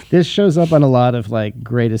 This shows up on a lot of like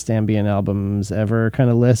greatest ambient albums ever kind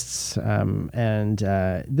of lists, and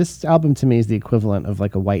this album to me is the equivalent of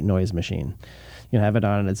like a white noise machine. You have it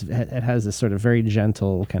on, and it has this sort of very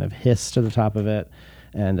gentle kind of hiss to the top of it.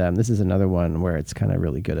 And this is another one where it's kind of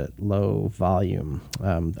really good at low volume.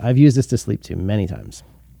 I've used this to sleep to many times.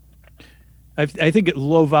 I think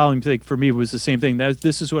low volume thing for me was the same thing.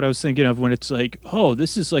 This is what I was thinking of when it's like, oh,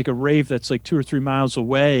 this is like a rave that's like 2 or 3 miles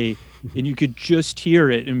away, and you could just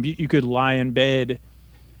hear it, and you could lie in bed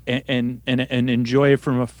and enjoy it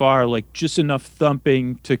from afar, like just enough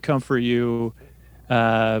thumping to comfort you.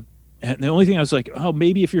 And the only thing I was like, oh,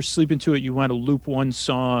 maybe if you're sleeping to it, you want to loop one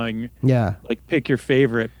song. Yeah. Like pick your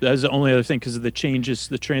favorite. That's the only other thing, because of the changes,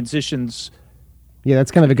 the transitions. Yeah,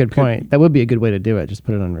 that's kind of a good point. That would be a good way to do it. Just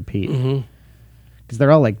put it on repeat. Mm-hmm. Because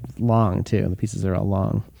they're all like long too. The pieces are all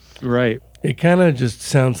long. Right. It kind of just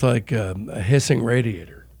sounds like a hissing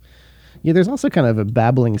radiator. Yeah, there's also kind of a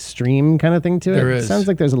babbling stream kind of thing to it. There is. It sounds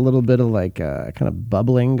like there's a little bit of like kind of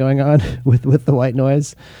bubbling going on with the white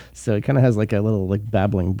noise. So it kind of has like a little like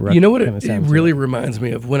babbling brook. You know what kind it really reminds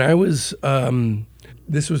me of? When I was,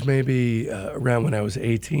 this was maybe around when I was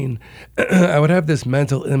 18, I would have this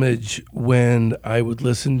mental image when I would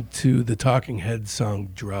listen to the Talking Heads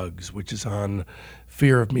song Drugs, which is on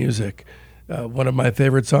Fear of Music, one of my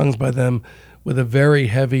favorite songs by them, with a very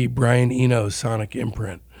heavy Brian Eno sonic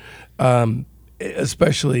imprint,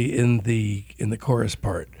 especially in the chorus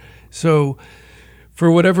part. So for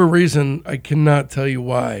whatever reason, I cannot tell you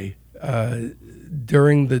why,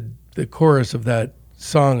 during the chorus of that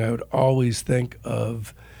song, I would always think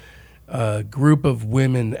of a group of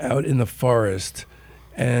women out in the forest,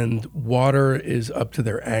 and water is up to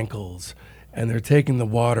their ankles, and they're taking the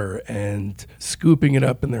water and scooping it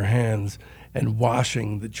up in their hands and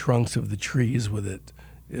washing the trunks of the trees with it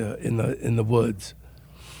in the woods.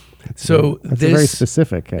 That's very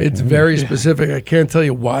specific. It's very specific. I can't tell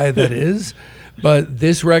you why that is, but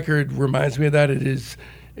this record reminds me of that.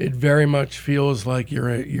 It very much feels like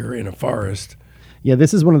you're in a forest. Yeah,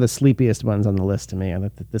 this is one of the sleepiest ones on the list to me. I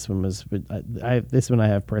thought that this one was. This one I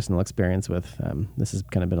have personal experience with. This has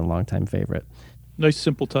kind of been a long time favorite. Nice,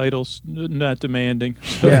 simple titles, not demanding.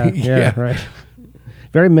 Yeah, right.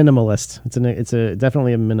 Very minimalist. It's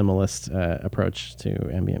definitely a minimalist approach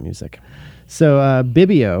to ambient music. So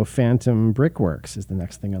Bibio, Phantom Brickworks is the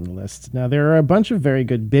next thing on the list. Now, there are a bunch of very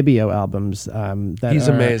good Bibio albums. He's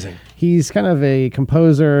amazing. He's kind of a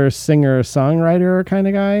composer, singer, songwriter kind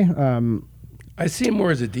of guy. I see him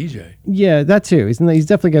more as a DJ. Yeah, that too. He's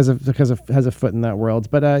definitely has a foot in that world,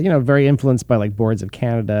 but very influenced by like Boards of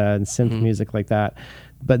Canada and synth music like that.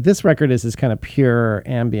 But this record is this kind of pure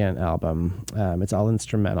ambient album. It's all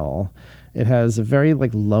instrumental. It has a very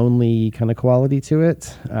like lonely kind of quality to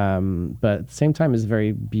it, but at the same time is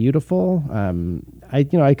very beautiful. I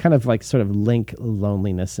kind of like sort of link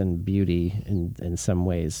loneliness and beauty in some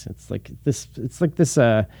ways. It's like this.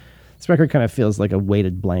 This record kind of feels like a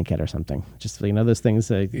weighted blanket or something. Just those things.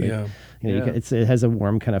 It has a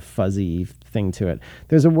warm kind of fuzzy thing to it.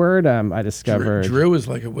 There's a word I discovered. Drew is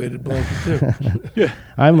like a weighted blanket too. Yeah.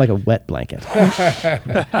 I'm like a wet blanket.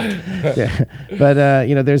 Yeah. But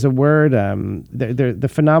there's a word. The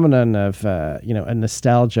phenomenon of a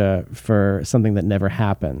nostalgia for something that never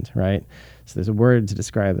happened, right? So there's a word to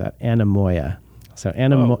describe that: anemoia. So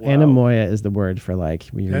anemoia is the word for like.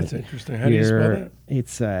 That's interesting. How do you spell that?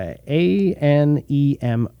 It's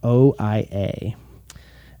Anemoia.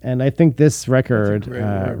 And I think this record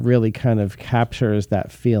really kind of captures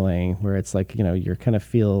that feeling where it's like, you kind of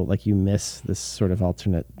feel like you miss this sort of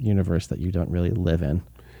alternate universe that you don't really live in.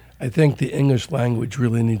 I think the English language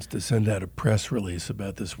really needs to send out a press release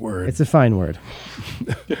about this word. It's a fine word.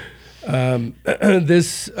 I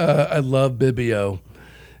love Bibio.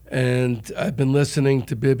 And I've been listening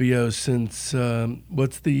to Bibio since,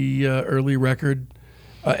 what's the early record?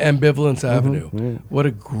 Ambivalence Avenue. Mm-hmm. What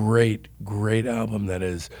a great, great album that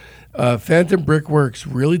is. Phantom Brickworks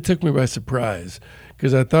really took me by surprise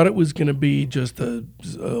because I thought it was going to be just a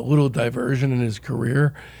little diversion in his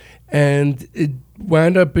career. And it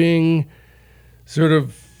wound up being sort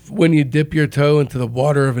of when you dip your toe into the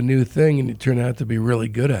water of a new thing and you turn out to be really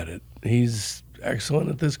good at it. He's excellent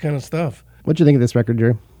at this kind of stuff. What'd you think of this record,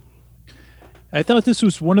 Drew? I thought this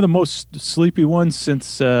was one of the most sleepy ones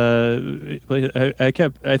since I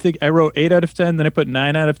think I wrote 8 out of 10, then I put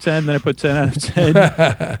 9 out of 10, then I put 10 out of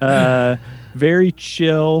 10. Very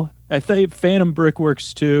chill. I think Phantom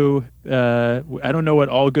Brickworks too. I don't know what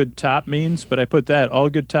all good top means, but I put that all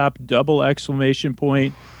good top double exclamation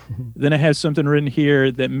point. Then I have something written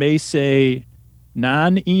here that may say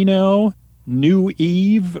non-Eno, new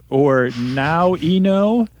Eve, or now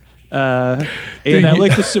Eno. And I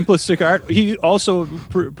like the simplistic art. He also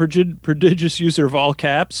prodigious user of all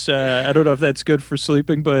caps. I don't know if that's good for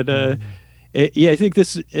sleeping, but I think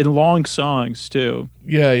this in long songs too.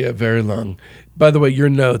 Yeah, very long. By the way, your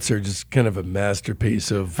notes are just kind of a masterpiece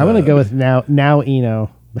of. I'm gonna go with now Eno.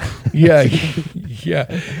 yeah,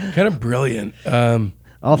 kind of brilliant.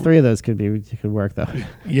 All three of those could work though.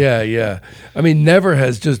 Yeah. I mean, never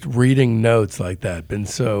has just reading notes like that been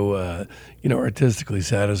so artistically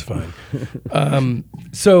satisfying.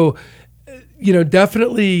 So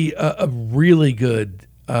definitely a really good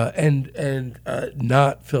and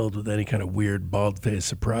not filled with any kind of weird bald-faced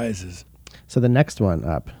surprises. So the next one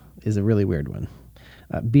up is a really weird one.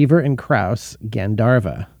 Beaver and Krause,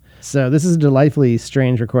 Gandharva. So this is a delightfully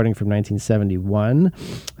strange recording from 1971.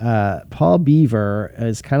 Paul Beaver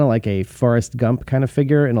is kind of like a Forrest Gump kind of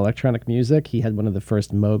figure in electronic music. He had one of the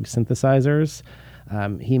first Moog synthesizers.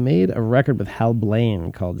 He made a record with Hal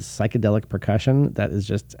Blaine called Psychedelic Percussion. That is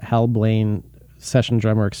just Hal Blaine, session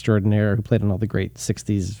drummer extraordinaire who played on all the great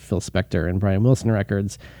 60s Phil Spector and Brian Wilson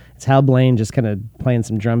records. It's Hal Blaine just kind of playing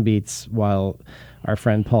some drum beats while our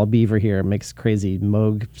friend Paul Beaver here makes crazy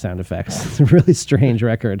Moog sound effects. It's a really strange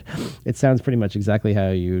record. It sounds pretty much exactly how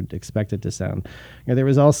you'd expect it to sound. There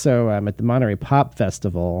was also, at the Monterey Pop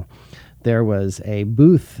Festival, there was a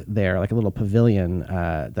booth there, like a little pavilion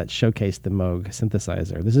that showcased the Moog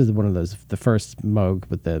synthesizer. This is one of those, the first Moog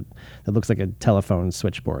with that looks like a telephone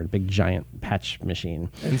switchboard, big giant patch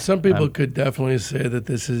machine. And some people could definitely say that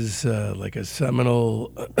this is like a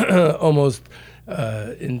seminal, almost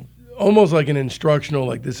like an instructional,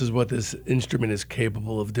 like this is what this instrument is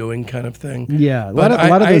capable of doing kind of thing. Yeah, a lot of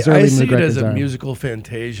those early I see it as a are. musical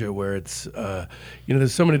fantasia where it's,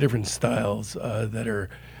 there's so many different styles that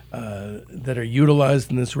are utilized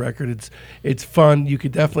in this record. It's fun. You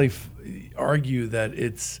could definitely argue that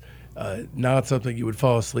it's not something you would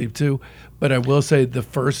fall asleep to, but I will say the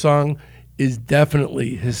first song is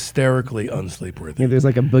definitely hysterically unsleep-worthy. Yeah, there's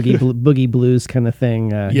like a boogie blues kind of thing.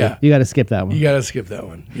 Yeah. You got to skip that one. You got to skip that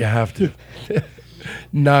one. You have to.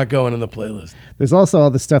 Not going in the playlist. There's also all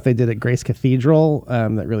the stuff they did at Grace Cathedral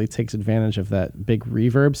that really takes advantage of that big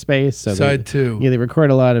reverb space. So Side 2. Yeah, they record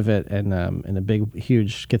a lot of it in a big,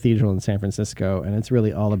 huge cathedral in San Francisco, and it's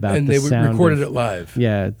really all about the sound. And they recorded it live.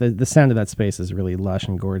 Yeah, the sound of that space is really lush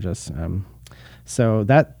and gorgeous. So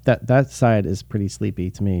that side is pretty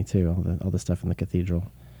sleepy to me too. All the stuff in the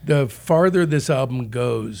cathedral. The farther this album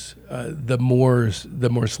goes, the more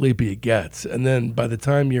sleepy it gets, and then by the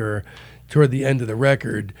time you're toward the end of the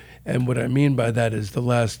record. And what I mean by that is the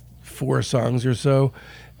last 4 songs or so,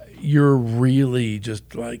 you're really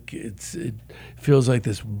just like, it feels like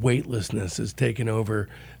this weightlessness is taken over,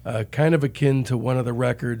 kind of akin to one of the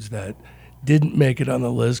records that didn't make it on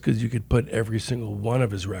the list because you could put every single one of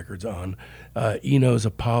his records on, Eno's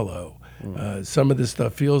Apollo. Some of this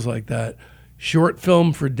stuff feels like that. Short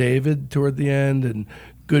film for David toward the end, and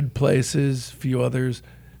Good Places, a few others.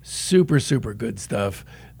 Super, super good stuff.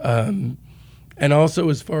 And also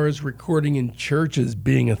as far as recording in churches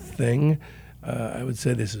being a thing, I would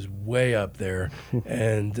say this is way up there.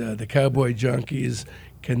 And the Cowboy Junkies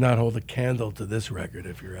cannot hold a candle to this record,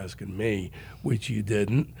 if you're asking me, which you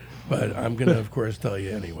didn't. But I'm going to, of course, tell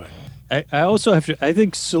you anyway. I also have to, I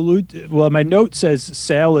think, salute, well, my note says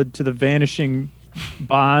salad to the Vanishing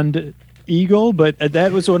Bald Eagle, but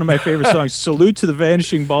that was one of my favorite songs. Salute to the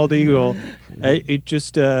Vanishing Bald Eagle. I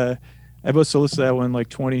must have listened to that one like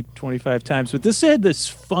 20, 25 times. But this had this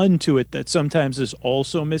fun to it that sometimes is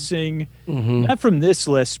also missing, not from this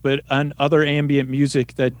list, but on other ambient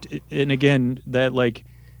music that, and again, that like,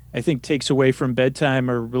 I think takes away from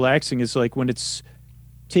bedtime or relaxing is like when it's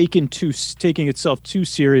taking itself too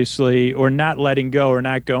seriously or not letting go or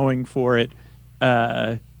not going for it,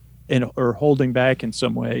 or holding back in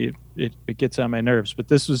some way. It gets on my nerves. But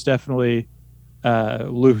this was definitely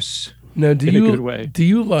loose. Now, in a good way. Do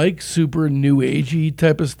you like super new agey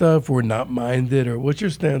type of stuff, or not mind it, or what's your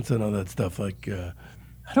stance on all that stuff? Like, I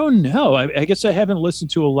don't know. I guess I haven't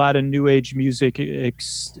listened to a lot of new age music,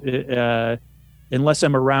 unless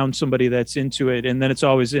I'm around somebody that's into it, and then it's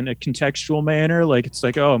always in a contextual manner. Like it's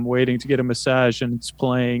like, oh, I'm waiting to get a massage and it's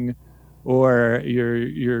playing, or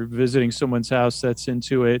you're visiting someone's house that's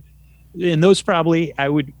into it. And those probably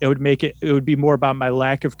it would be more about my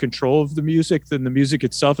lack of control of the music than the music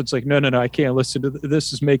itself. It's like, no, I can't listen to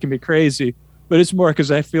this. Is making me crazy. But it's more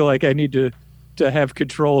because I feel like I need to have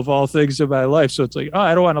control of all things in my life. So it's like, oh,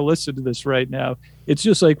 I don't want to listen to this right now. It's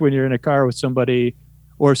just like when you're in a car with somebody,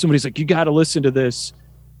 or somebody's like, you got to listen to this.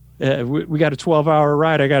 We got a 12-hour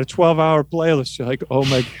ride. I got a 12-hour playlist. You're like, oh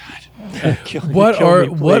my God. What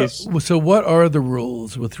are the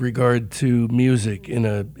rules with regard to music in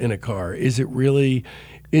a car? Is it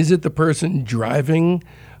the person driving,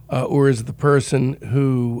 or is it the person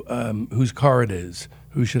whose car it is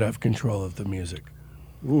who should have control of the music?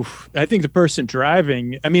 Oof. I think the person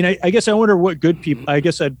driving, I mean, I guess I wonder what good people, I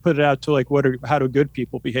guess I'd put it out to like, how do good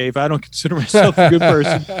people behave? I don't consider myself a good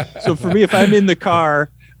person. So for me, if I'm in the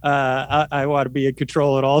car, I want to be in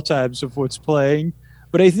control at all times of what's playing.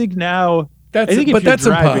 But I think now, that's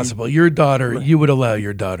impossible. Your daughter, you would allow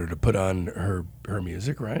your daughter to put on her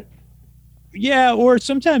music, right? Yeah. Or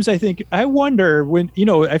sometimes I wonder when,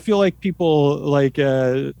 I feel like people like,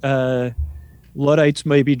 Luddites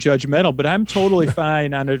may be judgmental, but I'm totally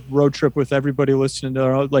fine on a road trip with everybody listening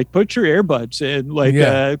to like, put your earbuds in, like,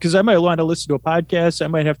 because I might want to listen to a podcast. I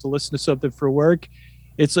might have to listen to something for work.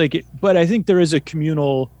 It's like, but I think there is a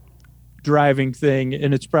communal driving thing,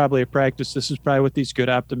 and it's probably a practice. This is probably what these good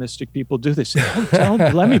optimistic people do. They say,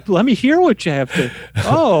 let me hear what you have to.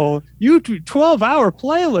 Oh, you 12-hour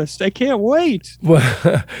playlist. I can't wait.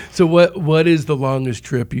 Well, so what is the longest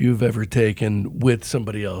trip you've ever taken with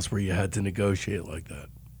somebody else where you had to negotiate like that?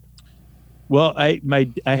 Well, I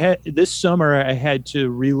had this summer. I had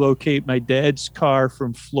to relocate my dad's car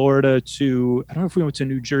from Florida to, I don't know if we went to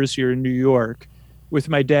New Jersey or New York, with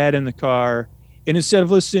my dad in the car. And instead of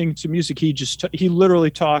listening to music, he literally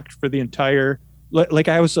talked for the entire, like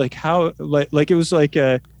I was like, how, like it was like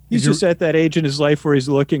he's just at that age in his life where he's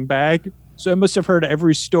looking back. So I must have heard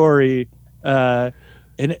every story. And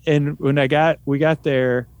when we got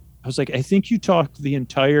there, I was like, I think you talked the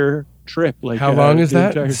entire trip. Like, how long is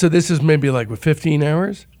that? So this is maybe like 15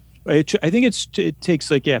 hours? I think it takes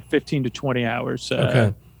like 15 to 20 hours.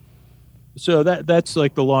 Okay. So that's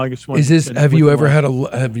like the longest one. Is this? Have you ever had a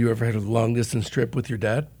long distance trip with your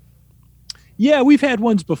dad? Yeah, we've had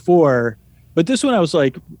ones before, but this one I was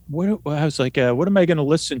like, what am I going to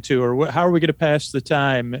listen to, or how are we going to pass the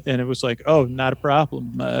time? And it was like, oh, not a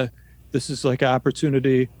problem. This is like an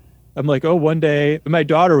opportunity. I'm like, oh, one day. My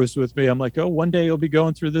daughter was with me. I'm like, oh, one day you'll be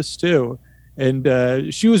going through this too.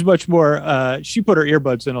 And she was much more. She put her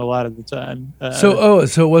earbuds in a lot of the time. So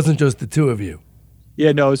it wasn't just the two of you.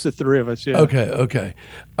 Yeah, no, it's the three of us. Yeah. Okay.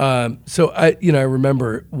 So I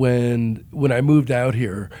remember when I moved out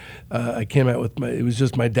here, I came out with it was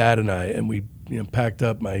just my dad and I, and we packed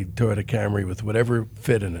up my Toyota Camry with whatever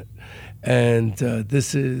fit in it, and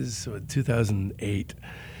this is 2008.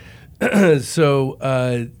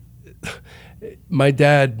 So my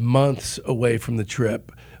dad, months away from the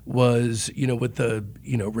trip, was, with the,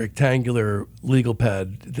 rectangular legal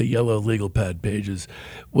pad, the yellow legal pad pages,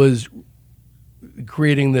 was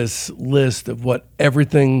creating this list of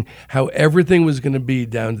how everything was going to be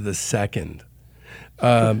down to the second.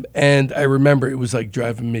 And I remember it was like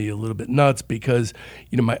driving me a little bit nuts because,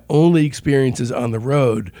 my only experiences on the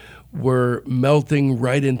road were melting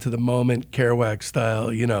right into the moment, Kerouac style,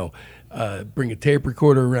 bring a tape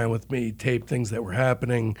recorder around with me, tape things that were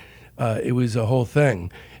happening. It was a whole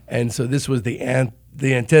thing. And so this was the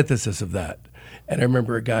antithesis of that. And I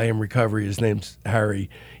remember a guy in recovery, his name's Harry.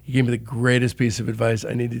 He gave me the greatest piece of advice.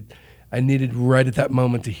 I needed right at that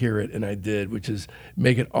moment to hear it, and I did, which is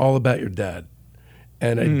make it all about your dad.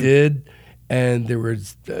 And I did, and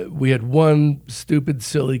we had one stupid,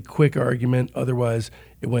 silly, quick argument. Otherwise,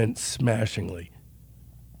 it went smashingly.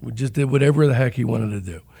 We just did whatever the heck he wanted to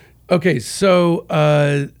do. Okay,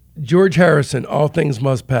 so George Harrison, All Things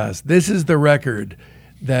Must Pass. This is the record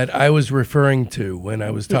that I was referring to when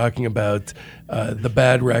I was talking about the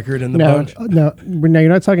bad record and the bunch. No, you're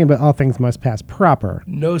not talking about All Things Must Pass proper.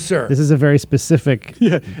 No, sir. This is a very specific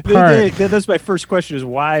part. That's my first question is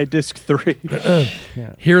why disc 3?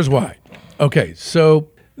 Here's why. Okay,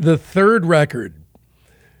 so the third record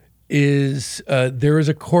is, there is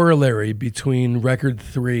a corollary between record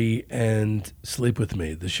 3 and Sleep With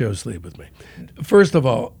Me, the show Sleep With Me. First of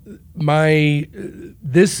all,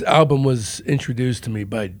 this album was introduced to me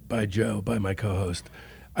by Joe, by my co-host.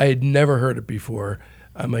 I had never heard it before.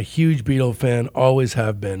 I'm a huge Beatle fan, always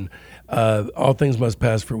have been. All Things Must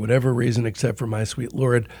Pass, for whatever reason, except for My Sweet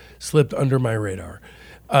Lord, slipped under my radar.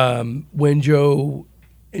 When Joe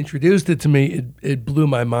introduced it to me, it blew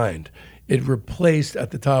my mind. It replaced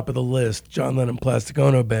at the top of the list John Lennon Plastic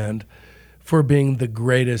Ono Band for being the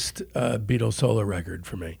greatest Beatles solo record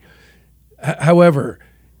for me. However,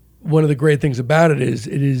 one of the great things about it is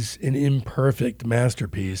an imperfect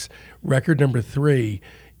masterpiece. Record number 3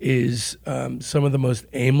 is some of the most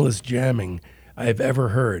aimless jamming I've ever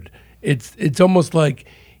heard. It's almost like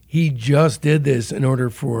he just did this in order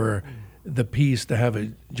for the piece to have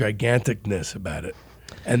a giganticness about it.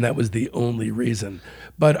 And that was the only reason.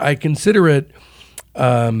 But I consider it,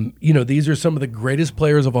 these are some of the greatest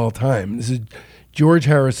players of all time. This is George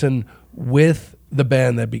Harrison with the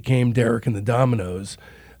band that became Derek and the Dominoes,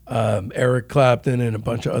 Eric Clapton and a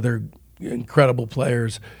bunch of other incredible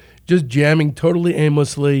players, just jamming totally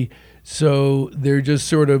aimlessly. So they're just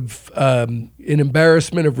sort of an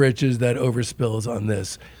embarrassment of riches that overspills on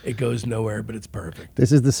this. It goes nowhere, but it's perfect.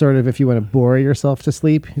 This is the sort of, if you want to bore yourself to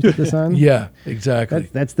sleep, you put this on? Yeah, exactly.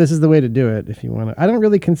 This is the way to do it if you want to. I don't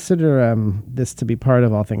really consider this to be part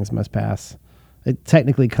of All Things Must Pass. It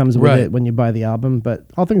technically comes with it when you buy the album, but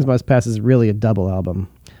All Things Must Pass is really a double album.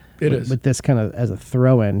 It is. With this kind of as a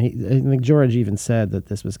throw-in. I think George even said that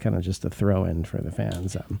this was kind of just a throw-in for the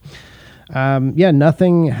fans.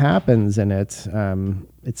 Nothing happens in it.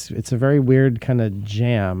 It's a very weird kind of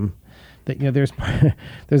jam. That there's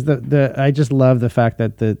the I just love the fact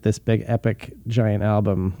that this big epic giant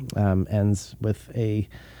album ends with a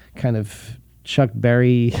kind of Chuck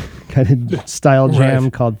Berry kind of style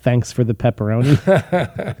jam called "Thanks for the Pepperoni."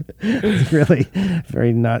 It's really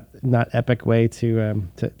very not epic way to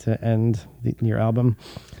end your album.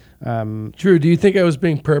 Drew, do you think I was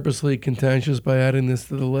being purposely contentious by adding this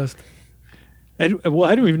to the list? I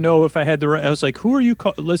don't even know if I had the right. I was like, "Who are you?"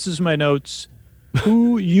 This is my notes.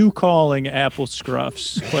 Who you calling Apple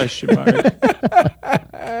Scruffs? Question mark.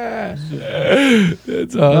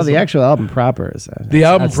 That's awesome. Well, the actual album proper is the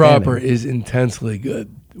album proper is intensely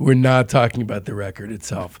good. We're not talking about the record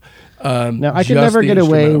itself. Now, I can never get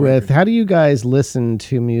away with, how do you guys listen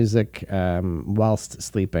to music whilst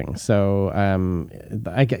sleeping? So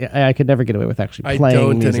I could never get away with actually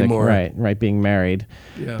playing music. Anymore. Right, being married.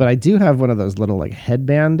 Yeah. But I do have one of those little like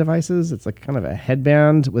headband devices. It's like kind of a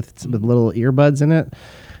headband with little earbuds in it.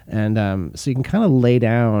 And so you can kind of lay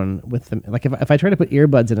down with them. Like if I try to put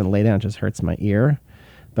earbuds in and lay down, it just hurts my ear.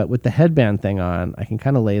 But with the headband thing on, I can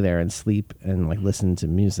kind of lay there and sleep and like listen to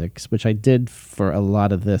music, which I did for a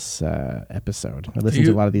lot of this episode. I listened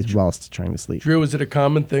to a lot of these whilst trying to sleep. Drew, is it a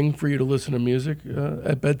common thing for you to listen to music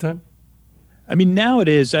at bedtime? I mean, now it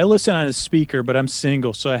is. I listen on a speaker, but I'm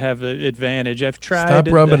single, so I have an advantage. I've tried. Stop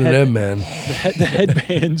rubbing it in, man. The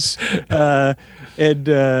headbands,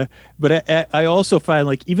 but I also find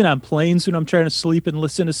like even on planes when I'm trying to sleep and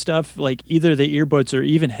listen to stuff, like either the earbuds or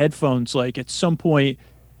even headphones, like at some point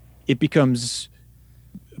it becomes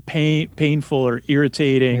painful or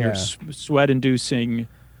irritating or sweat-inducing.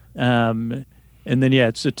 And then,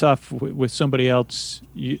 it's a tough with somebody else.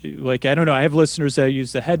 Like, I don't know. I have listeners that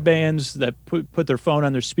use the headbands that put their phone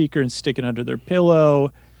on their speaker and stick it under their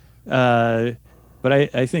pillow. But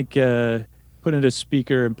I think putting it a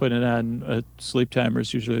speaker and putting it on a sleep timer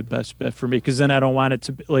is usually the best bet for me, because then I don't want it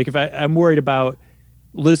to be like, if I'm worried about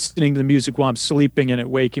listening to the music while I'm sleeping and it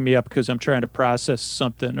waking me up because I'm trying to process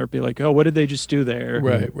something, or be like, oh, what did they just do there?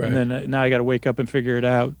 Right. And then now I got to wake up and figure it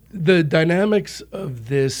out. The dynamics of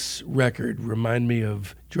this record remind me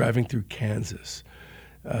of driving through Kansas.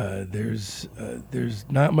 There's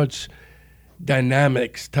not much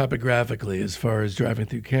dynamics topographically as far as driving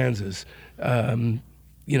through Kansas,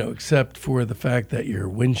 except for the fact that your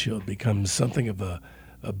windshield becomes something of a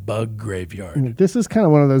bug graveyard. This is kind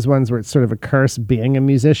of one of those ones where it's sort of a curse being a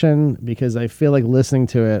musician, because I feel like listening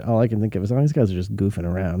to it, all I can think of is, oh, these guys are just goofing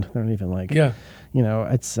around. They're not even like,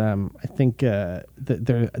 it's, I think the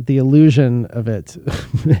illusion of it,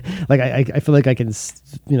 like I feel like I can,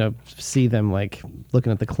 see them like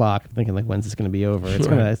looking at the clock, thinking like, when's this going to be over? It's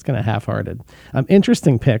kind of half-hearted.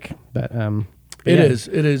 Interesting pick, but It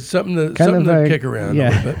is something to kick around a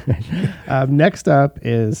little bit. Next up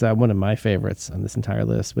is one of my favorites on this entire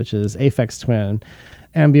list, which is Aphex Twin,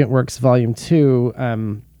 Ambient Works Volume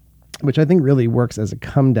 2, which I think really works as a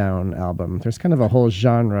come-down album. There's kind of a whole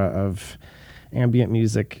genre of ambient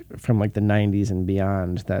music from like the 90s and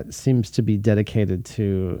beyond that seems to be dedicated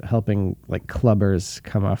to helping like clubbers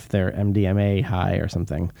come off their MDMA high or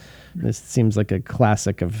something. This seems like a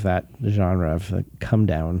classic of that genre of the come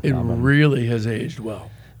down. It album. really has aged well.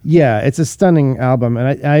 Yeah, it's a stunning album,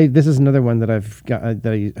 and I this is another one that I've got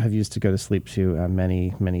that I have used to go to sleep to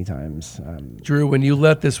many times. Drew, when you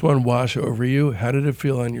let this one wash over you, how did it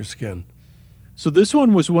feel on your skin? So this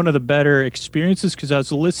one was one of the better experiences, because I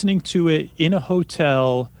was listening to it in a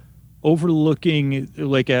hotel overlooking,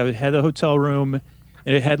 like I had a hotel room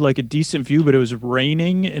and it had like a decent view, but it was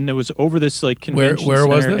raining and it was over this like convention Where center.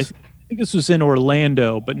 was this? I think this was in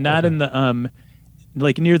Orlando, but not in the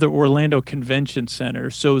like near the Orlando Convention Center.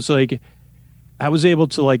 So it was like I was able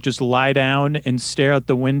to like just lie down and stare out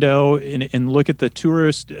the window and look at the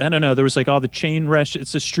tourists. I don't know, there was like all the chain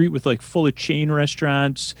it's a street with like full of chain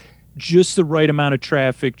restaurants, just the right amount of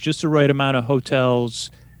traffic, just the right amount of hotels,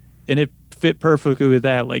 and it fit perfectly with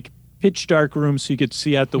that, like pitch dark room so you could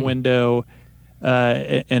see out the window.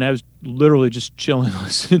 And I was literally just chilling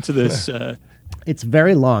listening to this. It's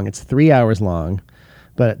very long. It's 3 hours long,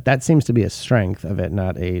 but that seems to be a strength of it,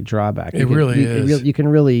 not a drawback. It really is. You can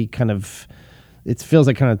really kind of, it feels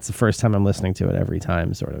like kind of it's the first time I'm listening to it every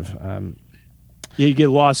time, sort of. Yeah, you get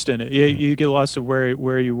lost in it. Yeah, you get lost of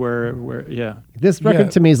where you were. Yeah. This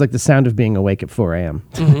record to me is like the sound of being awake at 4 a.m.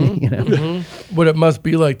 Mm-hmm. You know? Mm-hmm. What it must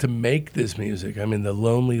be like to make this music. I mean, the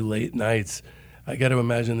lonely late nights. I got to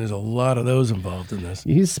imagine there's a lot of those involved in this.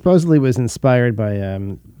 He supposedly was inspired by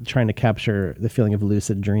trying to capture the feeling of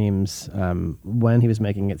lucid dreams when he was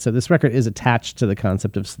making it. So this record is attached to the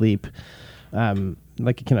concept of sleep,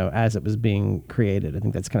 as it was being created. I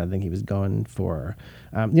think that's kind of the thing he was going for.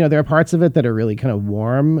 There are parts of it that are really kind of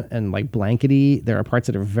warm and like blankety. There are parts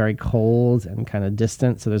that are very cold and kind of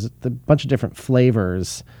distant. So there's a bunch of different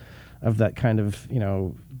flavors of that kind of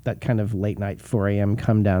late night 4 a.m.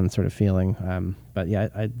 come down sort of feeling. But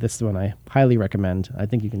yeah, this one I highly recommend. I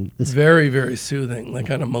think you can. Very, very soothing,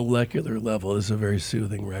 like on a molecular level. This is a very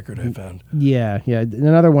soothing record I found. Yeah.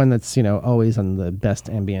 Another one that's, always on the best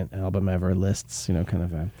ambient album ever lists, kind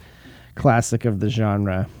of a classic of the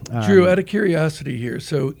genre. Drew, out of curiosity here,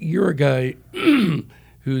 so you're a guy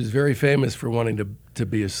who's very famous for wanting to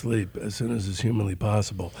be asleep as soon as is humanly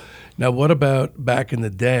possible. Now, what about back in the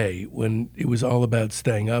day when it was all about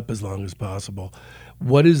staying up as long as possible?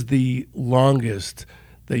 What is the longest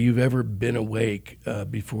that you've ever been awake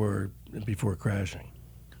before crashing?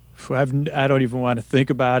 I don't even want to think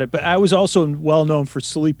about it. But I was also well known for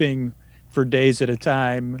sleeping for days at a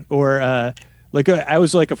time, or I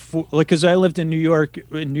was because I lived in New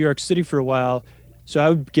York City for a while. So I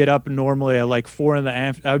would get up normally at like 4 in the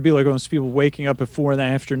afternoon. I would be like one of those people waking up at 4 in the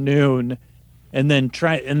afternoon, and then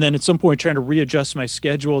at some point trying to readjust my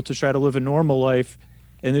schedule to try to live a normal life.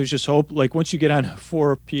 And there's just hope. Like once you get on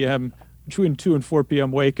 4 p.m., between 2 and 4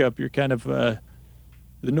 p.m. wake up, you're kind of the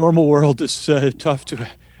normal world is tough to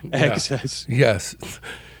access. Yes.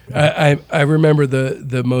 I remember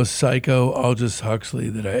the most psycho Aldous Huxley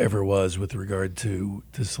that I ever was with regard to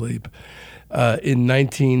sleep. In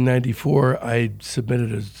 1994, I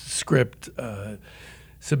submitted a script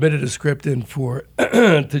in for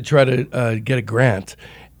to try to get a grant,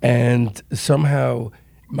 and somehow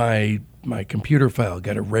my computer file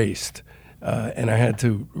got erased, and I had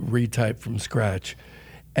to retype from scratch,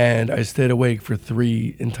 and I stayed awake for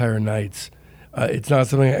 3 entire nights. It's not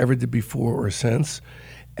something I ever did before or since,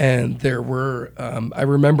 and there were I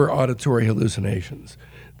remember auditory hallucinations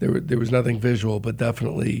there was nothing visual, but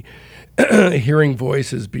definitely hearing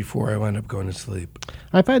voices before I wound up going to sleep.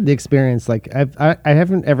 I've had the experience, like I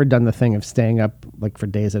haven't ever done the thing of staying up like for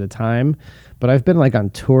days at a time, but I've been like on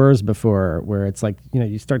tours before where it's like,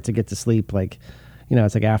 you start to get to sleep, like,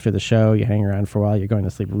 it's like after the show, you hang around for a while, you're going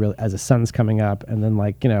to sleep really as the sun's coming up, and then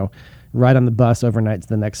like, ride on the bus overnight to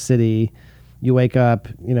the next city, you wake up,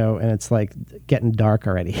 and it's like getting dark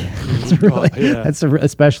already. It's really,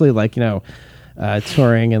 especially like,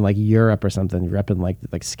 touring in like Europe or something. You're up in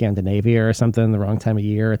like Scandinavia or something, the wrong time of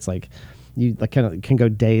year. It's like you like kind of can go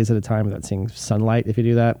days at a time without seeing sunlight if you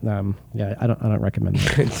do that. I don't recommend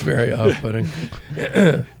that. It's very off-putting.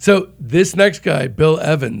 So this next guy, Bill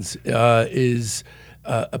Evans, is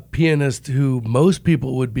a pianist who most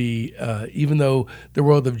people would be, even though the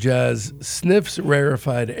world of jazz sniffs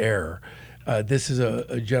rarefied air. This is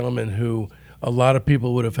a gentleman who a lot of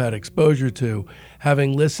people would have had exposure to,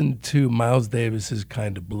 having listened to Miles Davis's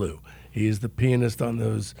Kind of Blue. He is the pianist on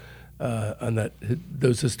those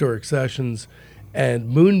historic sessions, and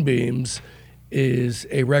Moonbeams is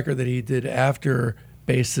a record that he did after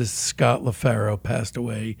bassist Scott LaFaro passed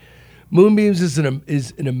away. Moonbeams is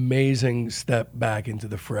an amazing step back into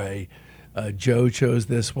the fray. Joe chose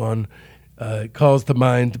this one. It calls to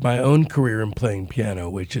mind my own career in playing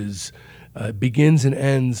piano, which is begins and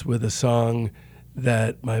ends with a song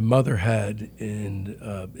that my mother had in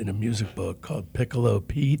a music book called Piccolo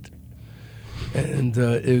Pete. And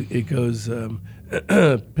it goes,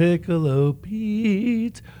 Piccolo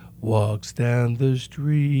Pete walks down the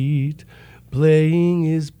street, playing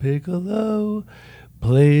his piccolo,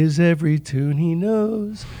 plays every tune he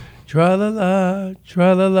knows, tra-la-la,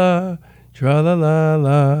 tra-la-la,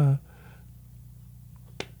 tra-la-la-la.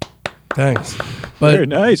 Thanks. But very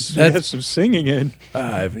nice. You have some singing in.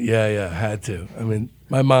 Had to. I mean,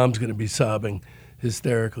 my mom's going to be sobbing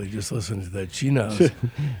hysterically just listening to that. She knows.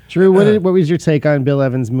 Drew, what was your take on Bill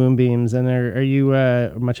Evans' Moonbeams? And are you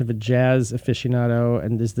much of a jazz aficionado?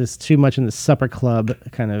 And is this too much in the supper club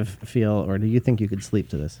kind of feel, or do you think you could sleep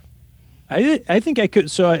to this? I think I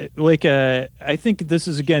could. So I think this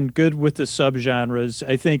is again good with the subgenres.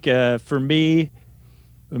 I think for me,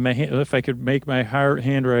 if I could make my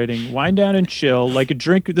handwriting, wind down and chill, like a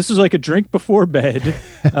drink. This is like a drink before bed,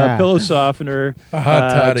 pillow softener, a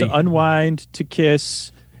hot toddy. To unwind, to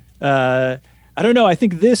kiss. I don't know. I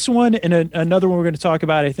think this one and another one we're going to talk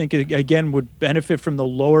about, I think again would benefit from the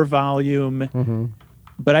lower volume. Mm-hmm.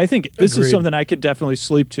 But I think this is something I could definitely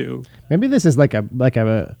sleep to. Maybe this is like a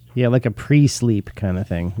pre-sleep kind of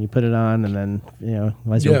thing. You put it on and then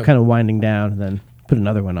as you're kind of winding down, and then put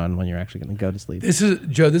another one on when you're actually going to go to sleep. This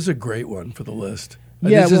is a great one for the list.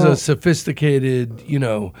 This is a sophisticated,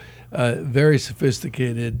 very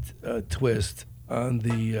sophisticated twist on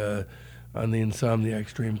the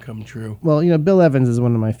Insomniac Dream Come True. Well, Bill Evans is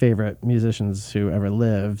one of my favorite musicians who ever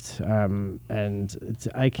lived, and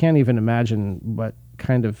I can't even imagine what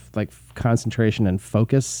kind of like concentration and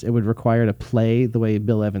focus it would require to play the way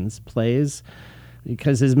Bill Evans plays,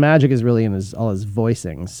 because his magic is really in all his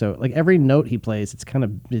voicing. So like every note he plays,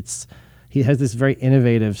 he has this very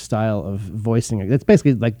innovative style of voicing. It's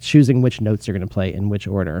basically like choosing which notes you're going to play in which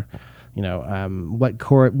order,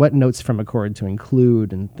 what notes from a chord to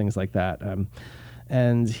include and things like that.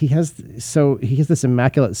 And he has this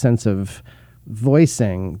immaculate sense of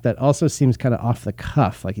voicing that also seems kind of off the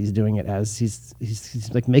cuff, like he's doing it as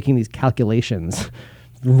he's like making these calculations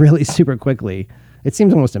really super quickly. It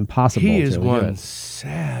seems almost impossible. He is one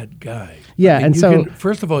sad guy. Yeah, and so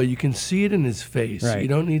first of all, you can see it in his face. Right. You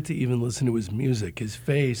don't need to even listen to his music. His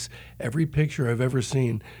face, every picture I've ever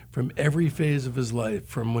seen from every phase of his life,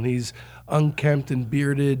 from when he's unkempt and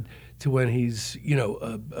bearded to when he's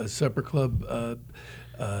a supper club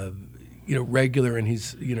regular, and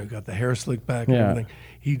he's got the hair slicked back and everything.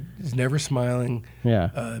 He's never smiling.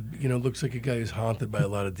 Yeah. Looks like a guy who's haunted by a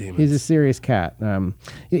lot of demons. He's a serious cat.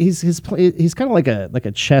 He's kind of like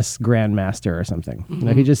a chess grandmaster or something.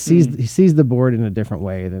 Mm-hmm. He just sees the board in a different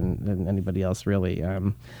way than anybody else really.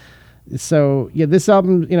 This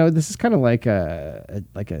album, this is kind of like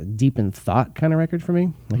a deep in thought kind of record for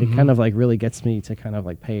me. Like it kind of like really gets me to kind of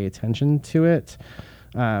like pay attention to it.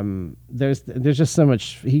 There's just so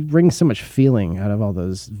much. He brings so much feeling out of all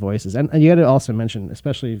those voices, and you got to also mention,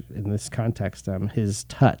 especially in this context, his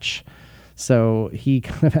touch. So he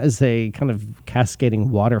kind of has a kind of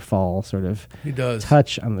cascading waterfall sort of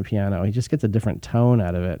touch on the piano. He just gets a different tone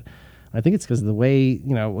out of it. I think it's because of the way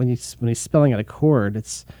when he's spelling out a chord,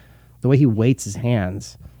 it's the way he weights his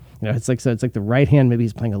hands. It's like the right hand, maybe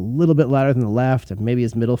he's playing a little bit louder than the left, and maybe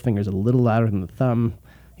his middle finger's a little louder than the thumb.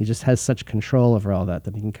 He just has such control over all that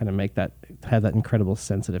he can kind of have that incredible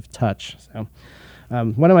sensitive touch. So,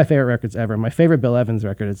 One of my favorite records ever. My favorite Bill Evans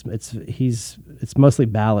record. It's mostly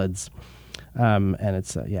ballads, and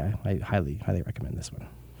it's I highly recommend this one.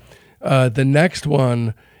 The next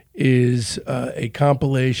one is a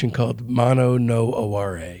compilation called Mono no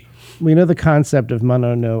Aware. We know the concept of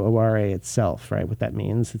mono no aware itself, right? What that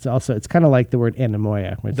means. It's kind of like the word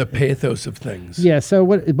anamoya. The pathos of things. Yeah. So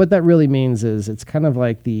what that really means is it's kind of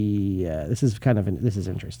like this is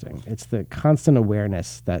interesting. It's the constant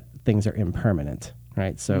awareness that things are impermanent,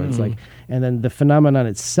 right? So it's like, and then the phenomenon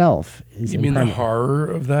itself is. You mean the horror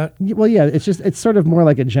of that? Well, yeah. It's sort of more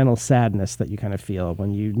like a gentle sadness that you kind of feel when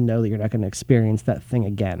you know that you're not going to experience that thing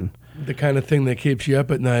again. The kind of thing that keeps you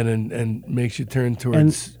up at night and makes you turn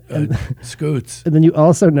towards scoots. And then you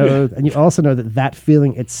also know, that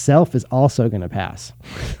feeling itself is also going to pass.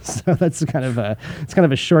 So that's kind of a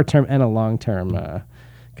short term and a long term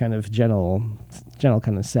kind of gentle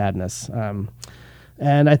kind of sadness.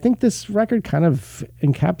 And I think this record kind of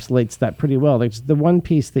encapsulates that pretty well. There's the one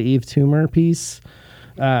piece, the Eve Toomer piece,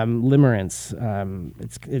 Limerence.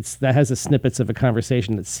 It's that has the snippets of a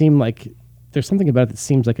conversation that seem like. There's something about it that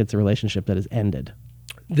seems like it's a relationship that has ended.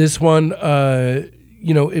 This one,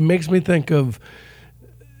 it makes me think of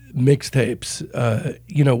mixtapes.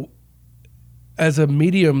 As a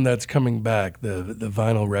medium that's coming back, the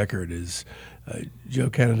vinyl record is Joe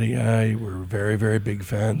Kennedy and I were very, very big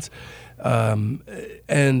fans.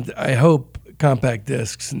 And I hope compact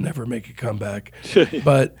discs never make a comeback.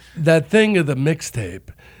 But that thing of the mixtape,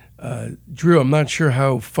 Drew, I'm not sure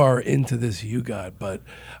how far into this you got, but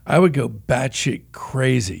I would go batshit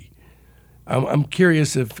crazy. I'm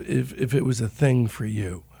curious if it was a thing for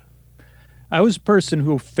you. I was a person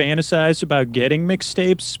who fantasized about getting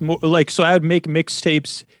mixtapes. So I would make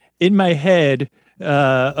mixtapes in my head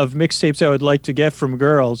of mixtapes I would like to get from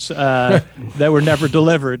girls that were never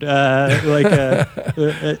delivered. And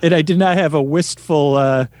I did not have a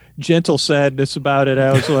wistful, gentle sadness about it.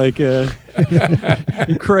 I was like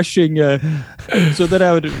crushing. So that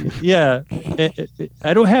I would,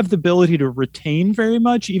 I don't have the ability to retain very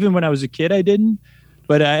much. Even when I was a kid, I didn't.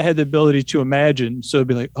 But I had the ability to imagine. So it'd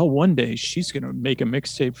be like, oh, one day she's going to make a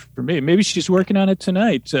mixtape for me. Maybe she's working on it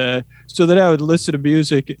tonight. So that I would listen to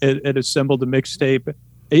music and assemble the mixtape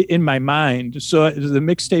in my mind. So the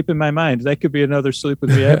mixtape in my mind, that could be another Sleep With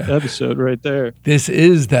Me episode right there. This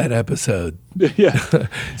is that episode. Yeah.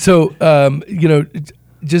 So,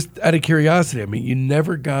 just out of curiosity, I mean, you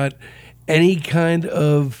never got any kind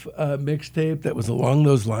of mixtape that was along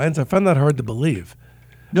those lines? I find that hard to believe.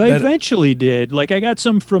 No, I eventually did. Like, I got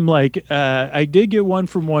some from, I did get one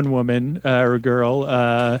from one woman or a girl.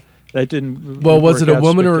 That didn't. Well, was it a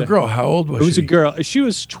woman or a girl? How old was she? It was a girl. She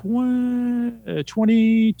was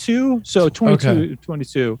 22. So 22. Okay.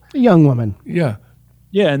 22. A young woman. Yeah.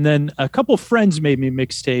 Yeah, and then a couple friends made me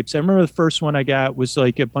mixtapes. I remember the first one I got was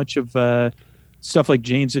like a bunch of stuff like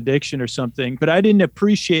Jane's Addiction or something. But I didn't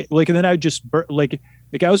appreciate and then I would just I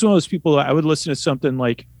was one of those people. I would listen to something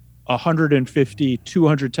like 150,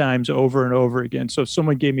 200 times over and over again. So if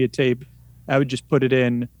someone gave me a tape, I would just put it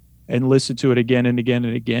in and listen to it again and again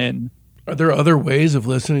and again. Are there other ways of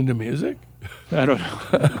listening to music? I don't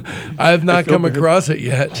know. I have not come across it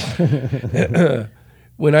yet.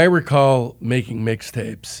 When I recall making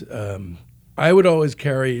mixtapes, I would always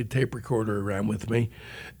carry a tape recorder around with me.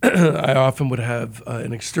 I often would have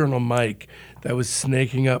an external mic that was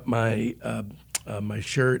snaking up my my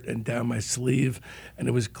shirt and down my sleeve, and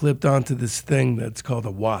it was clipped onto this thing that's called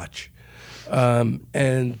a watch.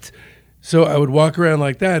 And so I would walk around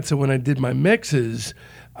like that. So when I did my mixes,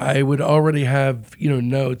 I would already have,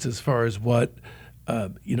 notes as far as what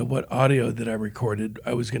audio that I recorded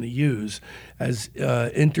I was going to use as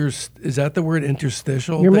is that the word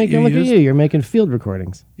interstitial? Look at you. You're making field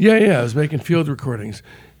recordings. Yeah. I was making field recordings.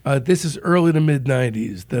 This is early to mid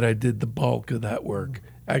 90s that I did the bulk of that work,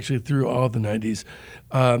 actually through all the 90s.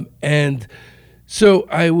 And so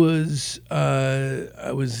I was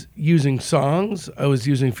using songs, I was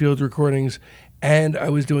using field recordings, and I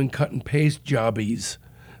was doing cut and paste jobbies,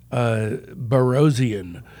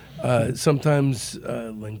 Barosian, sometimes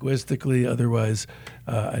linguistically, otherwise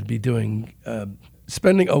I'd be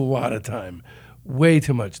spending a lot of time, way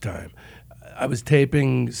too much time. I was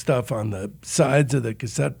taping stuff on the sides of the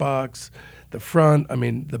cassette box, the front,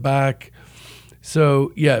 the back.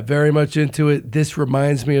 So, yeah, very much into it. This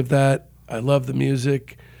reminds me of that. I love the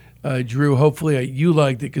music. Drew, hopefully you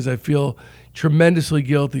liked it, because I feel tremendously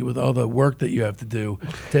guilty with all the work that you have to do,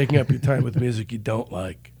 taking up your time with music you don't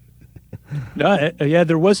like. No,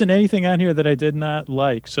 there wasn't anything on here that I did not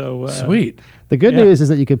like. So sweet. The good news is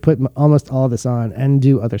that you could put almost all this on and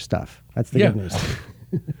do other stuff. That's the good news.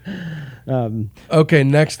 Okay,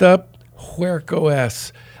 next up, Huerco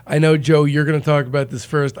S. I know, Joe, you're going to talk about this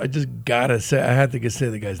first. I just got to say, I had to say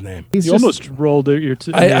the guy's name. You almost rolled your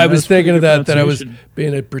I was thinking of that I was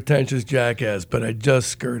being a pretentious jackass, but I just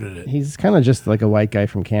skirted it. He's kind of just like a white guy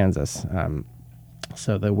from Kansas.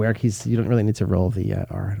 So the where you don't really need to roll the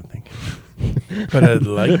R, I don't think. But I'd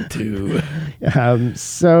like to.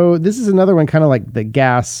 So this is another one, kind of like the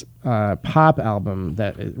Gas pop album,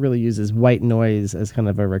 that it really uses white noise as kind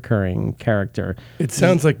of a recurring character. It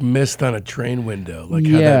sounds like mist on a train window, like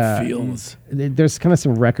how that feels. There's kind of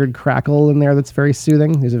some record crackle in there that's very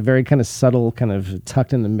soothing. There's a very kind of subtle, kind of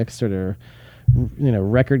tucked in the mix sort of,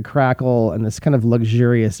 record crackle, and this kind of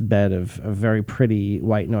luxurious bed of very pretty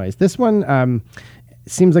white noise. This one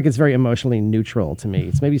seems like it's very emotionally neutral to me.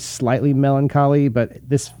 It's maybe slightly melancholy, but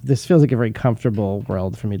this feels like a very comfortable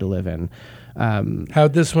world for me to live in.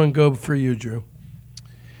 How'd this one go for you, Drew?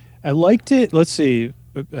 I liked it. Let's see.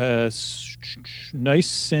 Nice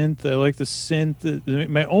synth. I like the synth.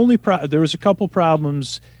 My only there was a couple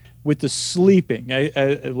problems with the sleeping.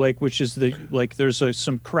 I like, which is there's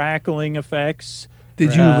some crackling effects.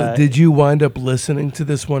 Did you wind up listening to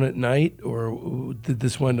this one at night, or did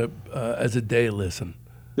this wind up as a day listen?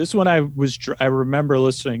 This one I remember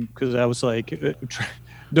listening because I was like,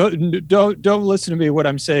 don't listen to me what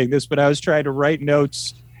I'm saying this, but I was trying to write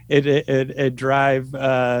notes and drive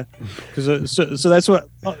because so that's what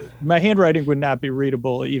my handwriting would not be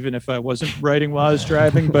readable even if I wasn't writing while I was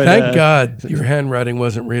driving. But thank God your handwriting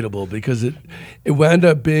wasn't readable, because it wound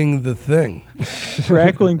up being the thing.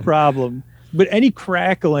 Crackling problem. But any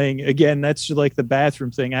crackling, again, that's like the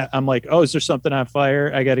bathroom thing. I'm like, oh, is there something on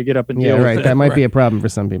fire? I got to get up and deal with it. That might be a problem for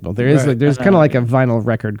some people. There's kind of like a vinyl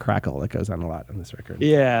record crackle that goes on a lot on this record.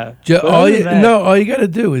 Yeah. All you got to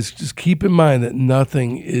do is just keep in mind that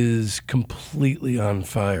nothing is completely on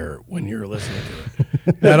fire when you're listening to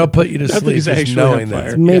it. That'll put you to sleep, just knowing that.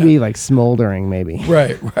 It's maybe like smoldering, maybe.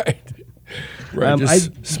 Right.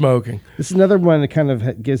 Just smoking. This is another one that kind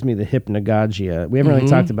of gives me the hypnagogia. We haven't really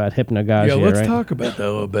talked about hypnagogia. Yeah, let's talk about that a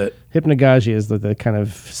little bit. Hypnagogia is the kind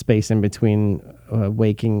of space in between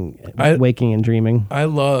waking and dreaming. I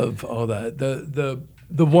love all that.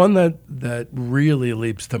 The one that really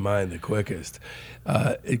leaps to mind the quickest,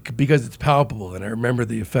 because it's palpable, and I remember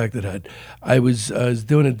the effect it had. I was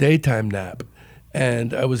doing a daytime nap,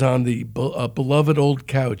 and I was on the beloved old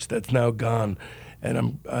couch that's now gone.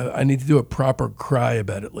 And I need to do a proper cry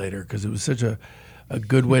about it later, because it was such a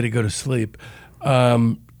good way to go to sleep.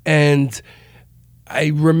 And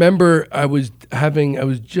I remember I was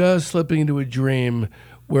just slipping into a dream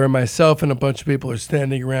where myself and a bunch of people are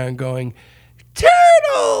standing around going,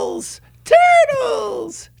 "Turtles!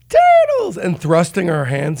 Turtles! Turtles!" and thrusting our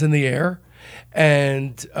hands in the air.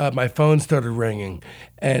 And my phone started ringing.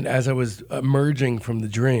 And as I was emerging from the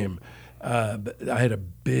dream, I had a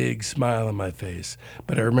big smile on my face,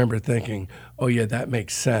 but I remember thinking, oh yeah, that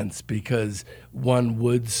makes sense, because one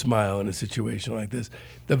would smile in a situation like this.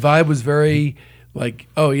 The vibe was very like,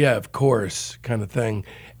 oh yeah, of course, kind of thing.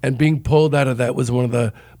 And being pulled out of that was one of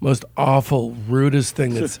the most awful, rudest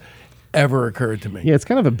thing that's ever occurred to me. Yeah, it's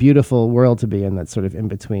kind of a beautiful world to be in, that sort of in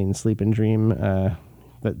between sleep and dream.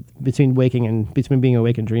 But between being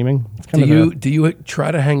awake and dreaming, it's kind do you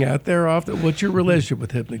try to hang out there often? What's your relationship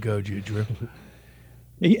with hypnagogia, Drew?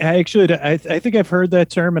 I think I've heard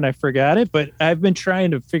that term and I forgot it, but I've been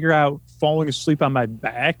trying to figure out falling asleep on my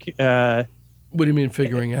back. What do you mean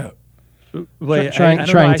figuring out? Like,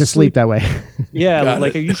 trying to sleep that way. Yeah,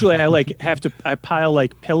 usually I pile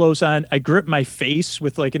like pillows on. I grip my face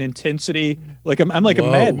with like an intensity, like I'm like a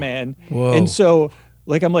madman. Whoa. And so.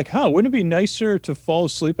 Like, I'm like, wouldn't it be nicer to fall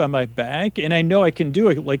asleep on my back? And I know I can do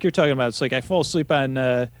it. Like you're talking about, it's like I fall asleep on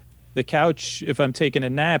the couch if I'm taking a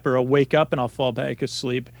nap, or I'll wake up and I'll fall back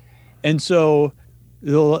asleep. And so,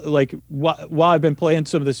 like, while I've been playing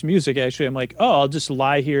some of this music, actually, I'm like, I'll just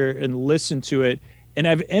lie here and listen to it. And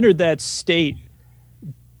I've entered that state,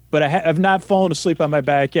 but I've not fallen asleep on my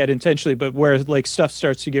back yet intentionally, but where like stuff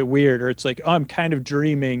starts to get weird, or it's like, I'm kind of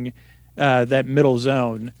dreaming that middle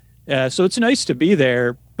zone. So it's nice to be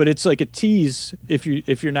there, but it's like a tease if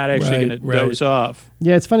you're not actually going to doze off.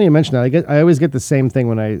 Yeah, it's funny you mention that. I always get the same thing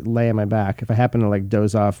when I lay on my back. If I happen to like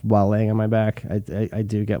doze off while laying on my back, I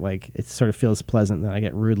do get like, it sort of feels pleasant, and then I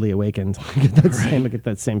get rudely awakened. I get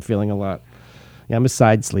that same feeling a lot. Yeah, I'm a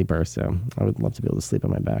side sleeper, so I would love to be able to sleep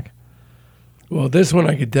on my back. Well, this one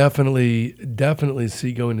I could definitely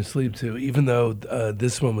see going to sleep to, even though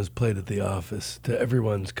this one was played at the office, to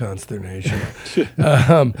everyone's consternation.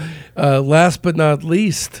 Last but not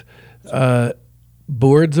least,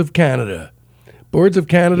 Boards of Canada. Boards of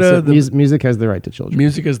Canada. Music Has the Right to Children.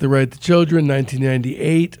 Music Has the Right to Children,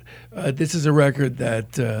 1998. This is a record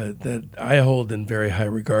that I hold in very high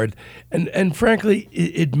regard, and frankly,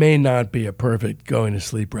 it may not be a perfect going to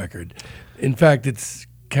sleep record. In fact, it's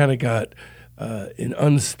kind of got an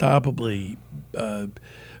unstoppably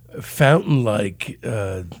fountain-like,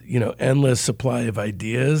 endless supply of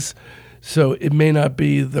ideas. So it may not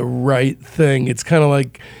be the right thing. It's kind of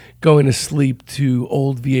like going to sleep to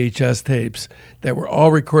old VHS tapes that were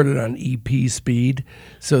all recorded on EP speed.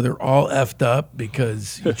 So they're all effed up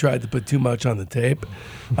because you tried to put too much on the tape.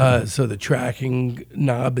 So the tracking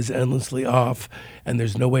knob is endlessly off and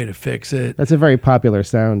there's no way to fix it. That's a very popular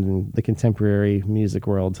sound in the contemporary music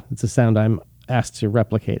world. It's a sound I'm asked to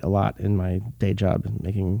replicate a lot in my day job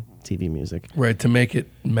making TV music. Right, to make it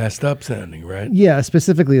messed up sounding, right? Yeah,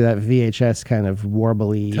 specifically that VHS kind of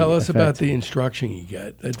warbly Tell us effect. about the instruction you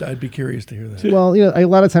get. I'd be curious to hear that. Well, a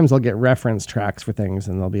lot of times I'll get reference tracks for things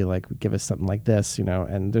and they'll be like, give us something like this,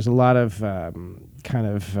 and there's a lot of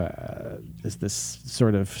this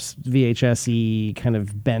sort of VHS-y kind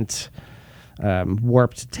of bent,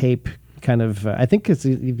 warped tape kind of. I think it's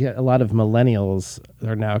a lot of millennials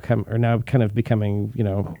are now kind of becoming,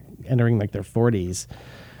 entering like their 40s.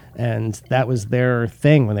 And that was their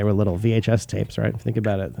thing when they were little, VHS tapes, right? Think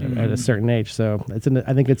about it at a certain age. So I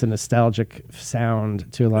think it's a nostalgic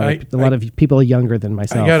sound to a lot of people younger than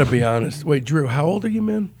myself. I got to be honest. Wait, Drew, how old are you,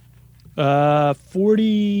 man?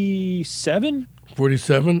 47.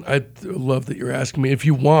 47? I love that you're asking me. If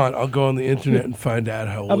you want, I'll go on the internet and find out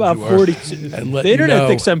how old About you are. 42. And let The you internet know.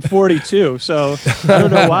 thinks I'm 42, so I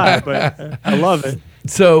don't know why, but I love it.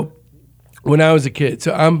 So when I was a kid,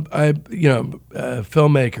 so I'm a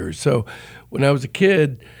filmmaker. So when I was a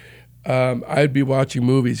kid, I'd be watching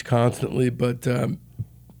movies constantly, but I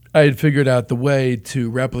had figured out the way to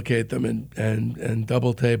replicate them and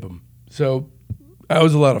double tape them. So that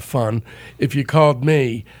was a lot of fun. If you called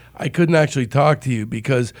me, I couldn't actually talk to you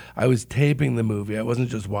because I was taping the movie. I wasn't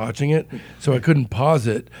just watching it, so I couldn't pause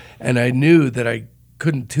it. And I knew that I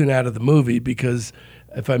couldn't tune out of the movie because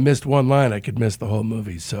if I missed one line, I could miss the whole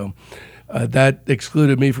movie. So that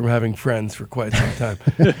excluded me from having friends for quite some time.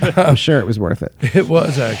 I'm sure it was worth it. It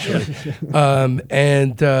was actually.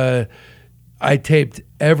 And I taped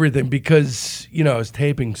everything because, I was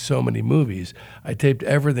taping so many movies. I taped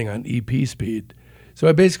everything on EP speed. So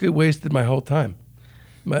I basically wasted my whole time.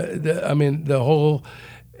 There's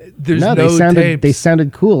tapes. They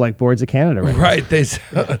sounded cool like Boards of Canada, right? Right. They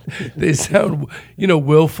sound,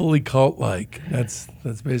 willfully cult-like. That's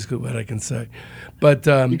basically what I can say. But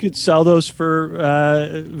You could sell those for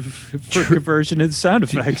conversion into sound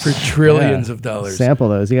effects. for trillions of dollars. Sample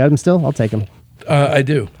those. You got them still? I'll take them. I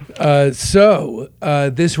do. So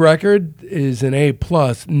this record is an A+.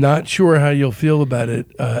 Not sure how you'll feel about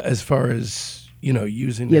it as far as,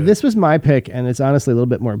 using Yeah, it. this was my pick, and it's honestly a little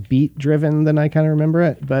bit more beat-driven than I kind of remember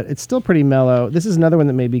it, but it's still pretty mellow. This is another one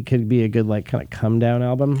that maybe could be a good, kind of come-down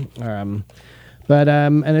album. And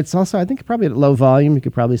it's also, I think, probably at low volume. You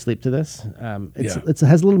could probably sleep to this. It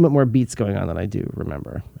has a little bit more beats going on than I do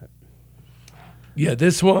remember. Yeah,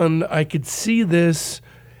 this one, I could see this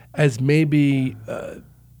as maybe,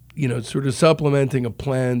 sort of supplementing a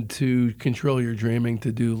plan to control your dreaming,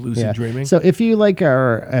 to do lucid dreaming. So if you if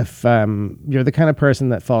you're the kind of person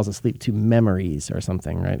that falls asleep to memories or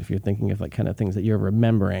something, right? If you're thinking of kind of things that you're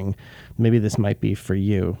remembering, maybe this might be for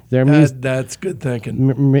you. That's good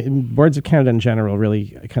thinking. Boards of Canada in general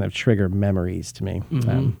really kind of trigger memories to me.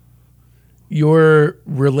 Mm-hmm. Your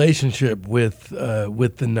relationship with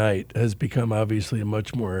the night has become obviously a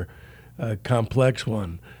much more complex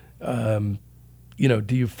one.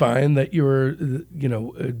 Do you find that your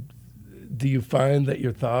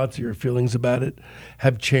thoughts, your feelings about it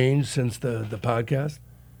have changed since the podcast?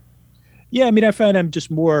 Yeah, I mean, I find I'm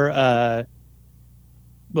just more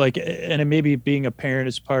and maybe being a parent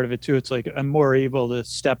is part of it too. It's like I'm more able to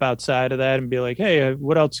step outside of that and be like, hey,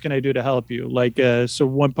 what else can I do to help you? So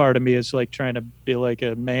one part of me is like trying to be like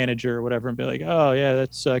a manager or whatever and be like, oh yeah,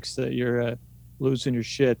 that sucks that you're losing your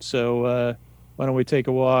shit. So why don't we take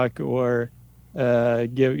a walk or yeah.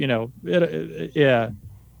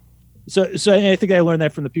 So I think I learned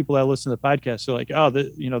that from the people that listen to the podcast. So like,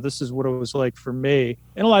 this is what it was like for me.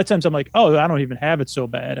 And a lot of times I'm like, oh, I don't even have it so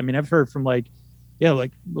bad. I mean, I've heard from like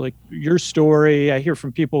your story. I hear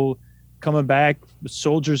from people coming back,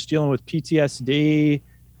 soldiers dealing with PTSD,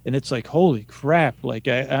 and it's like, holy crap! Like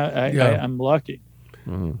I'm lucky.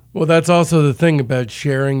 Mm-hmm. Well, that's also the thing about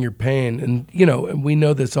sharing your pain, and and we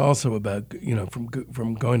know this also about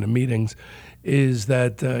from going to meetings, is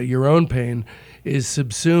that your own pain is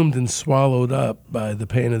subsumed and swallowed up by the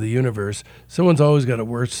pain of the universe. Someone's always got a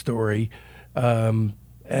worse story. And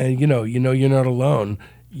you're not alone.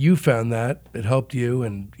 You found that it helped you,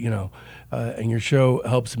 and and your show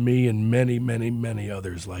helps me and many, many, many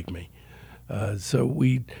others like me. So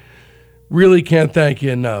we really can't thank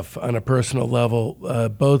you enough on a personal level,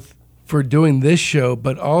 both for doing this show,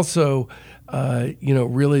 but also,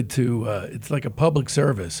 really it's like a public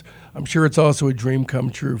service. I'm sure it's also a dream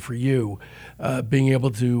come true for you, being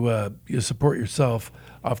able to support yourself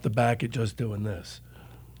off the back of just doing this.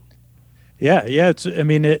 Yeah.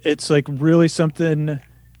 It's like really something,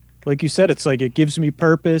 like you said, it's like it gives me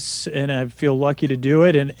purpose, and I feel lucky to do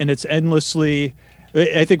it. And it's endlessly,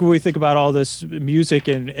 I think when we think about all this music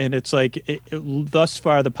and it's like thus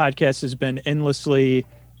far, the podcast has been endlessly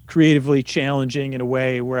creatively challenging in a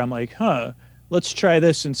way where I'm like, let's try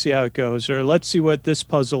this and see how it goes, or let's see what this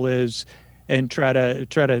puzzle is and try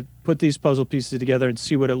to put these puzzle pieces together and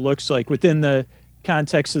see what it looks like within the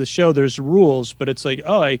context of the show. There's rules, but it's like,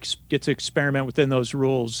 I get to experiment within those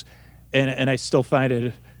rules, and I still find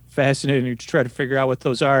it fascinating to try to figure out what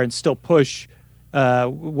those are and still push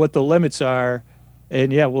what the limits are.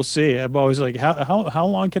 And yeah, we'll see. I'm always like, how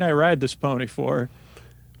long can I ride this pony for?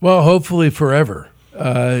 Well, hopefully forever.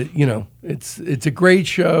 It's a great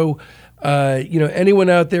show. Anyone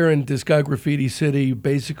out there in Discography City,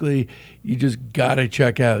 basically, you just got to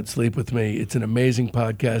check out Sleep With Me. It's an amazing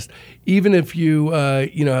podcast. Even if you,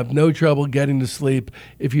 have no trouble getting to sleep,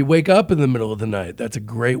 if you wake up in the middle of the night, that's a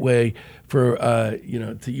great way for,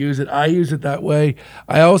 to use it. I use it that way.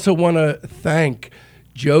 I also want to thank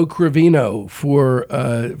Joe Cravino for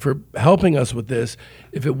helping us with this.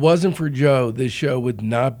 If it wasn't for Joe, this show would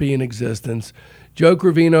not be in existence. Joe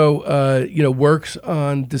Cravino, works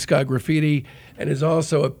on Discography and is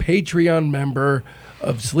also a Patreon member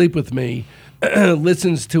of Sleep With Me,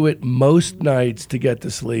 listens to it most nights to get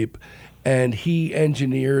to sleep, and he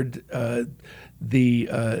engineered the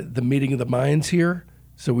meeting of the minds here.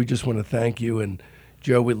 So we just want to thank you, and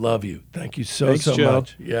Joe, we love you. Thank you Thanks, so Joe.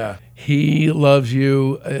 much. Yeah, he loves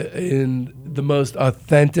you in the most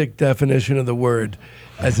authentic definition of the word,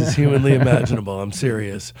 as is humanly imaginable. I'm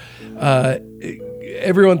serious.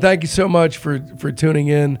 Everyone, thank you so much for tuning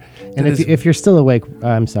in. And if you're still awake,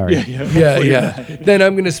 I'm sorry. Yeah. Then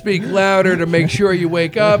I'm going to speak louder to make sure you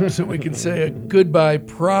wake up so we can say a goodbye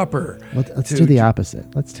proper. Let's do the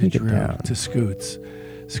opposite. Let's take it down. To Scoots.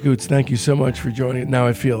 Scoots, thank you so much for joining. Now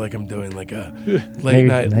I feel like I'm doing like a late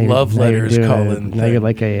night love letters call-in. Now you're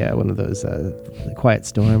like one of those Quiet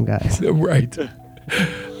Storm guys. Right.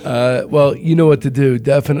 Well, you know what to do.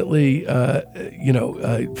 Definitely,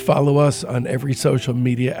 follow us on every social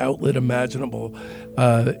media outlet imaginable.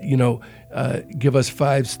 Give us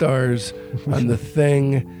 5 stars on The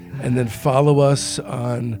Thing, and then follow us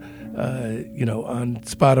on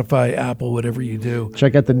Spotify, Apple, whatever you do.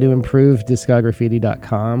 Check out the new improved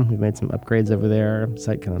discography.com. We've made some upgrades over there. The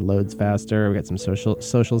site kind of loads faster. We got some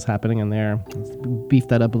socials happening in there. Let's beef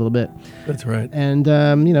that up a little bit. That's right. And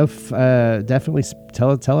definitely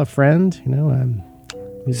tell a friend.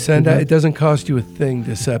 Send out. It doesn't cost you a thing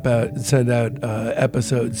to send out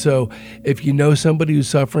episodes. So if you know somebody who's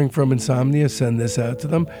suffering from insomnia, send this out to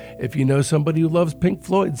them. If you know somebody who loves Pink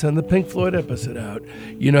Floyd, send the Pink Floyd episode out.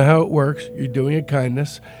 You know how it works. You're doing a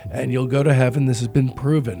kindness, and you'll go to heaven. This has been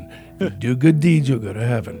proven. If you do good deeds, you'll go to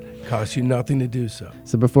heaven. Costs you nothing to do so.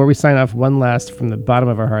 So before we sign off, one last from the bottom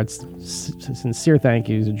of our hearts, sincere thank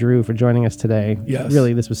you to Drew for joining us today. Yes.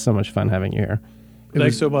 Really, this was so much fun having you here.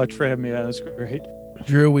 Thanks so much for having me on. It was great.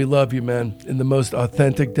 Drew, we love you, man, in the most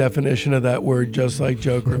authentic definition of that word, just like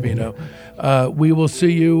Joe Cravino. We will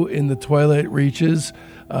see you in the twilight reaches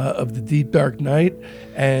of the deep, dark night.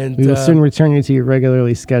 And we will soon return you to your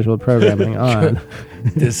regularly scheduled programming on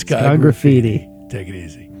Discography. Discography. Take it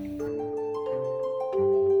easy.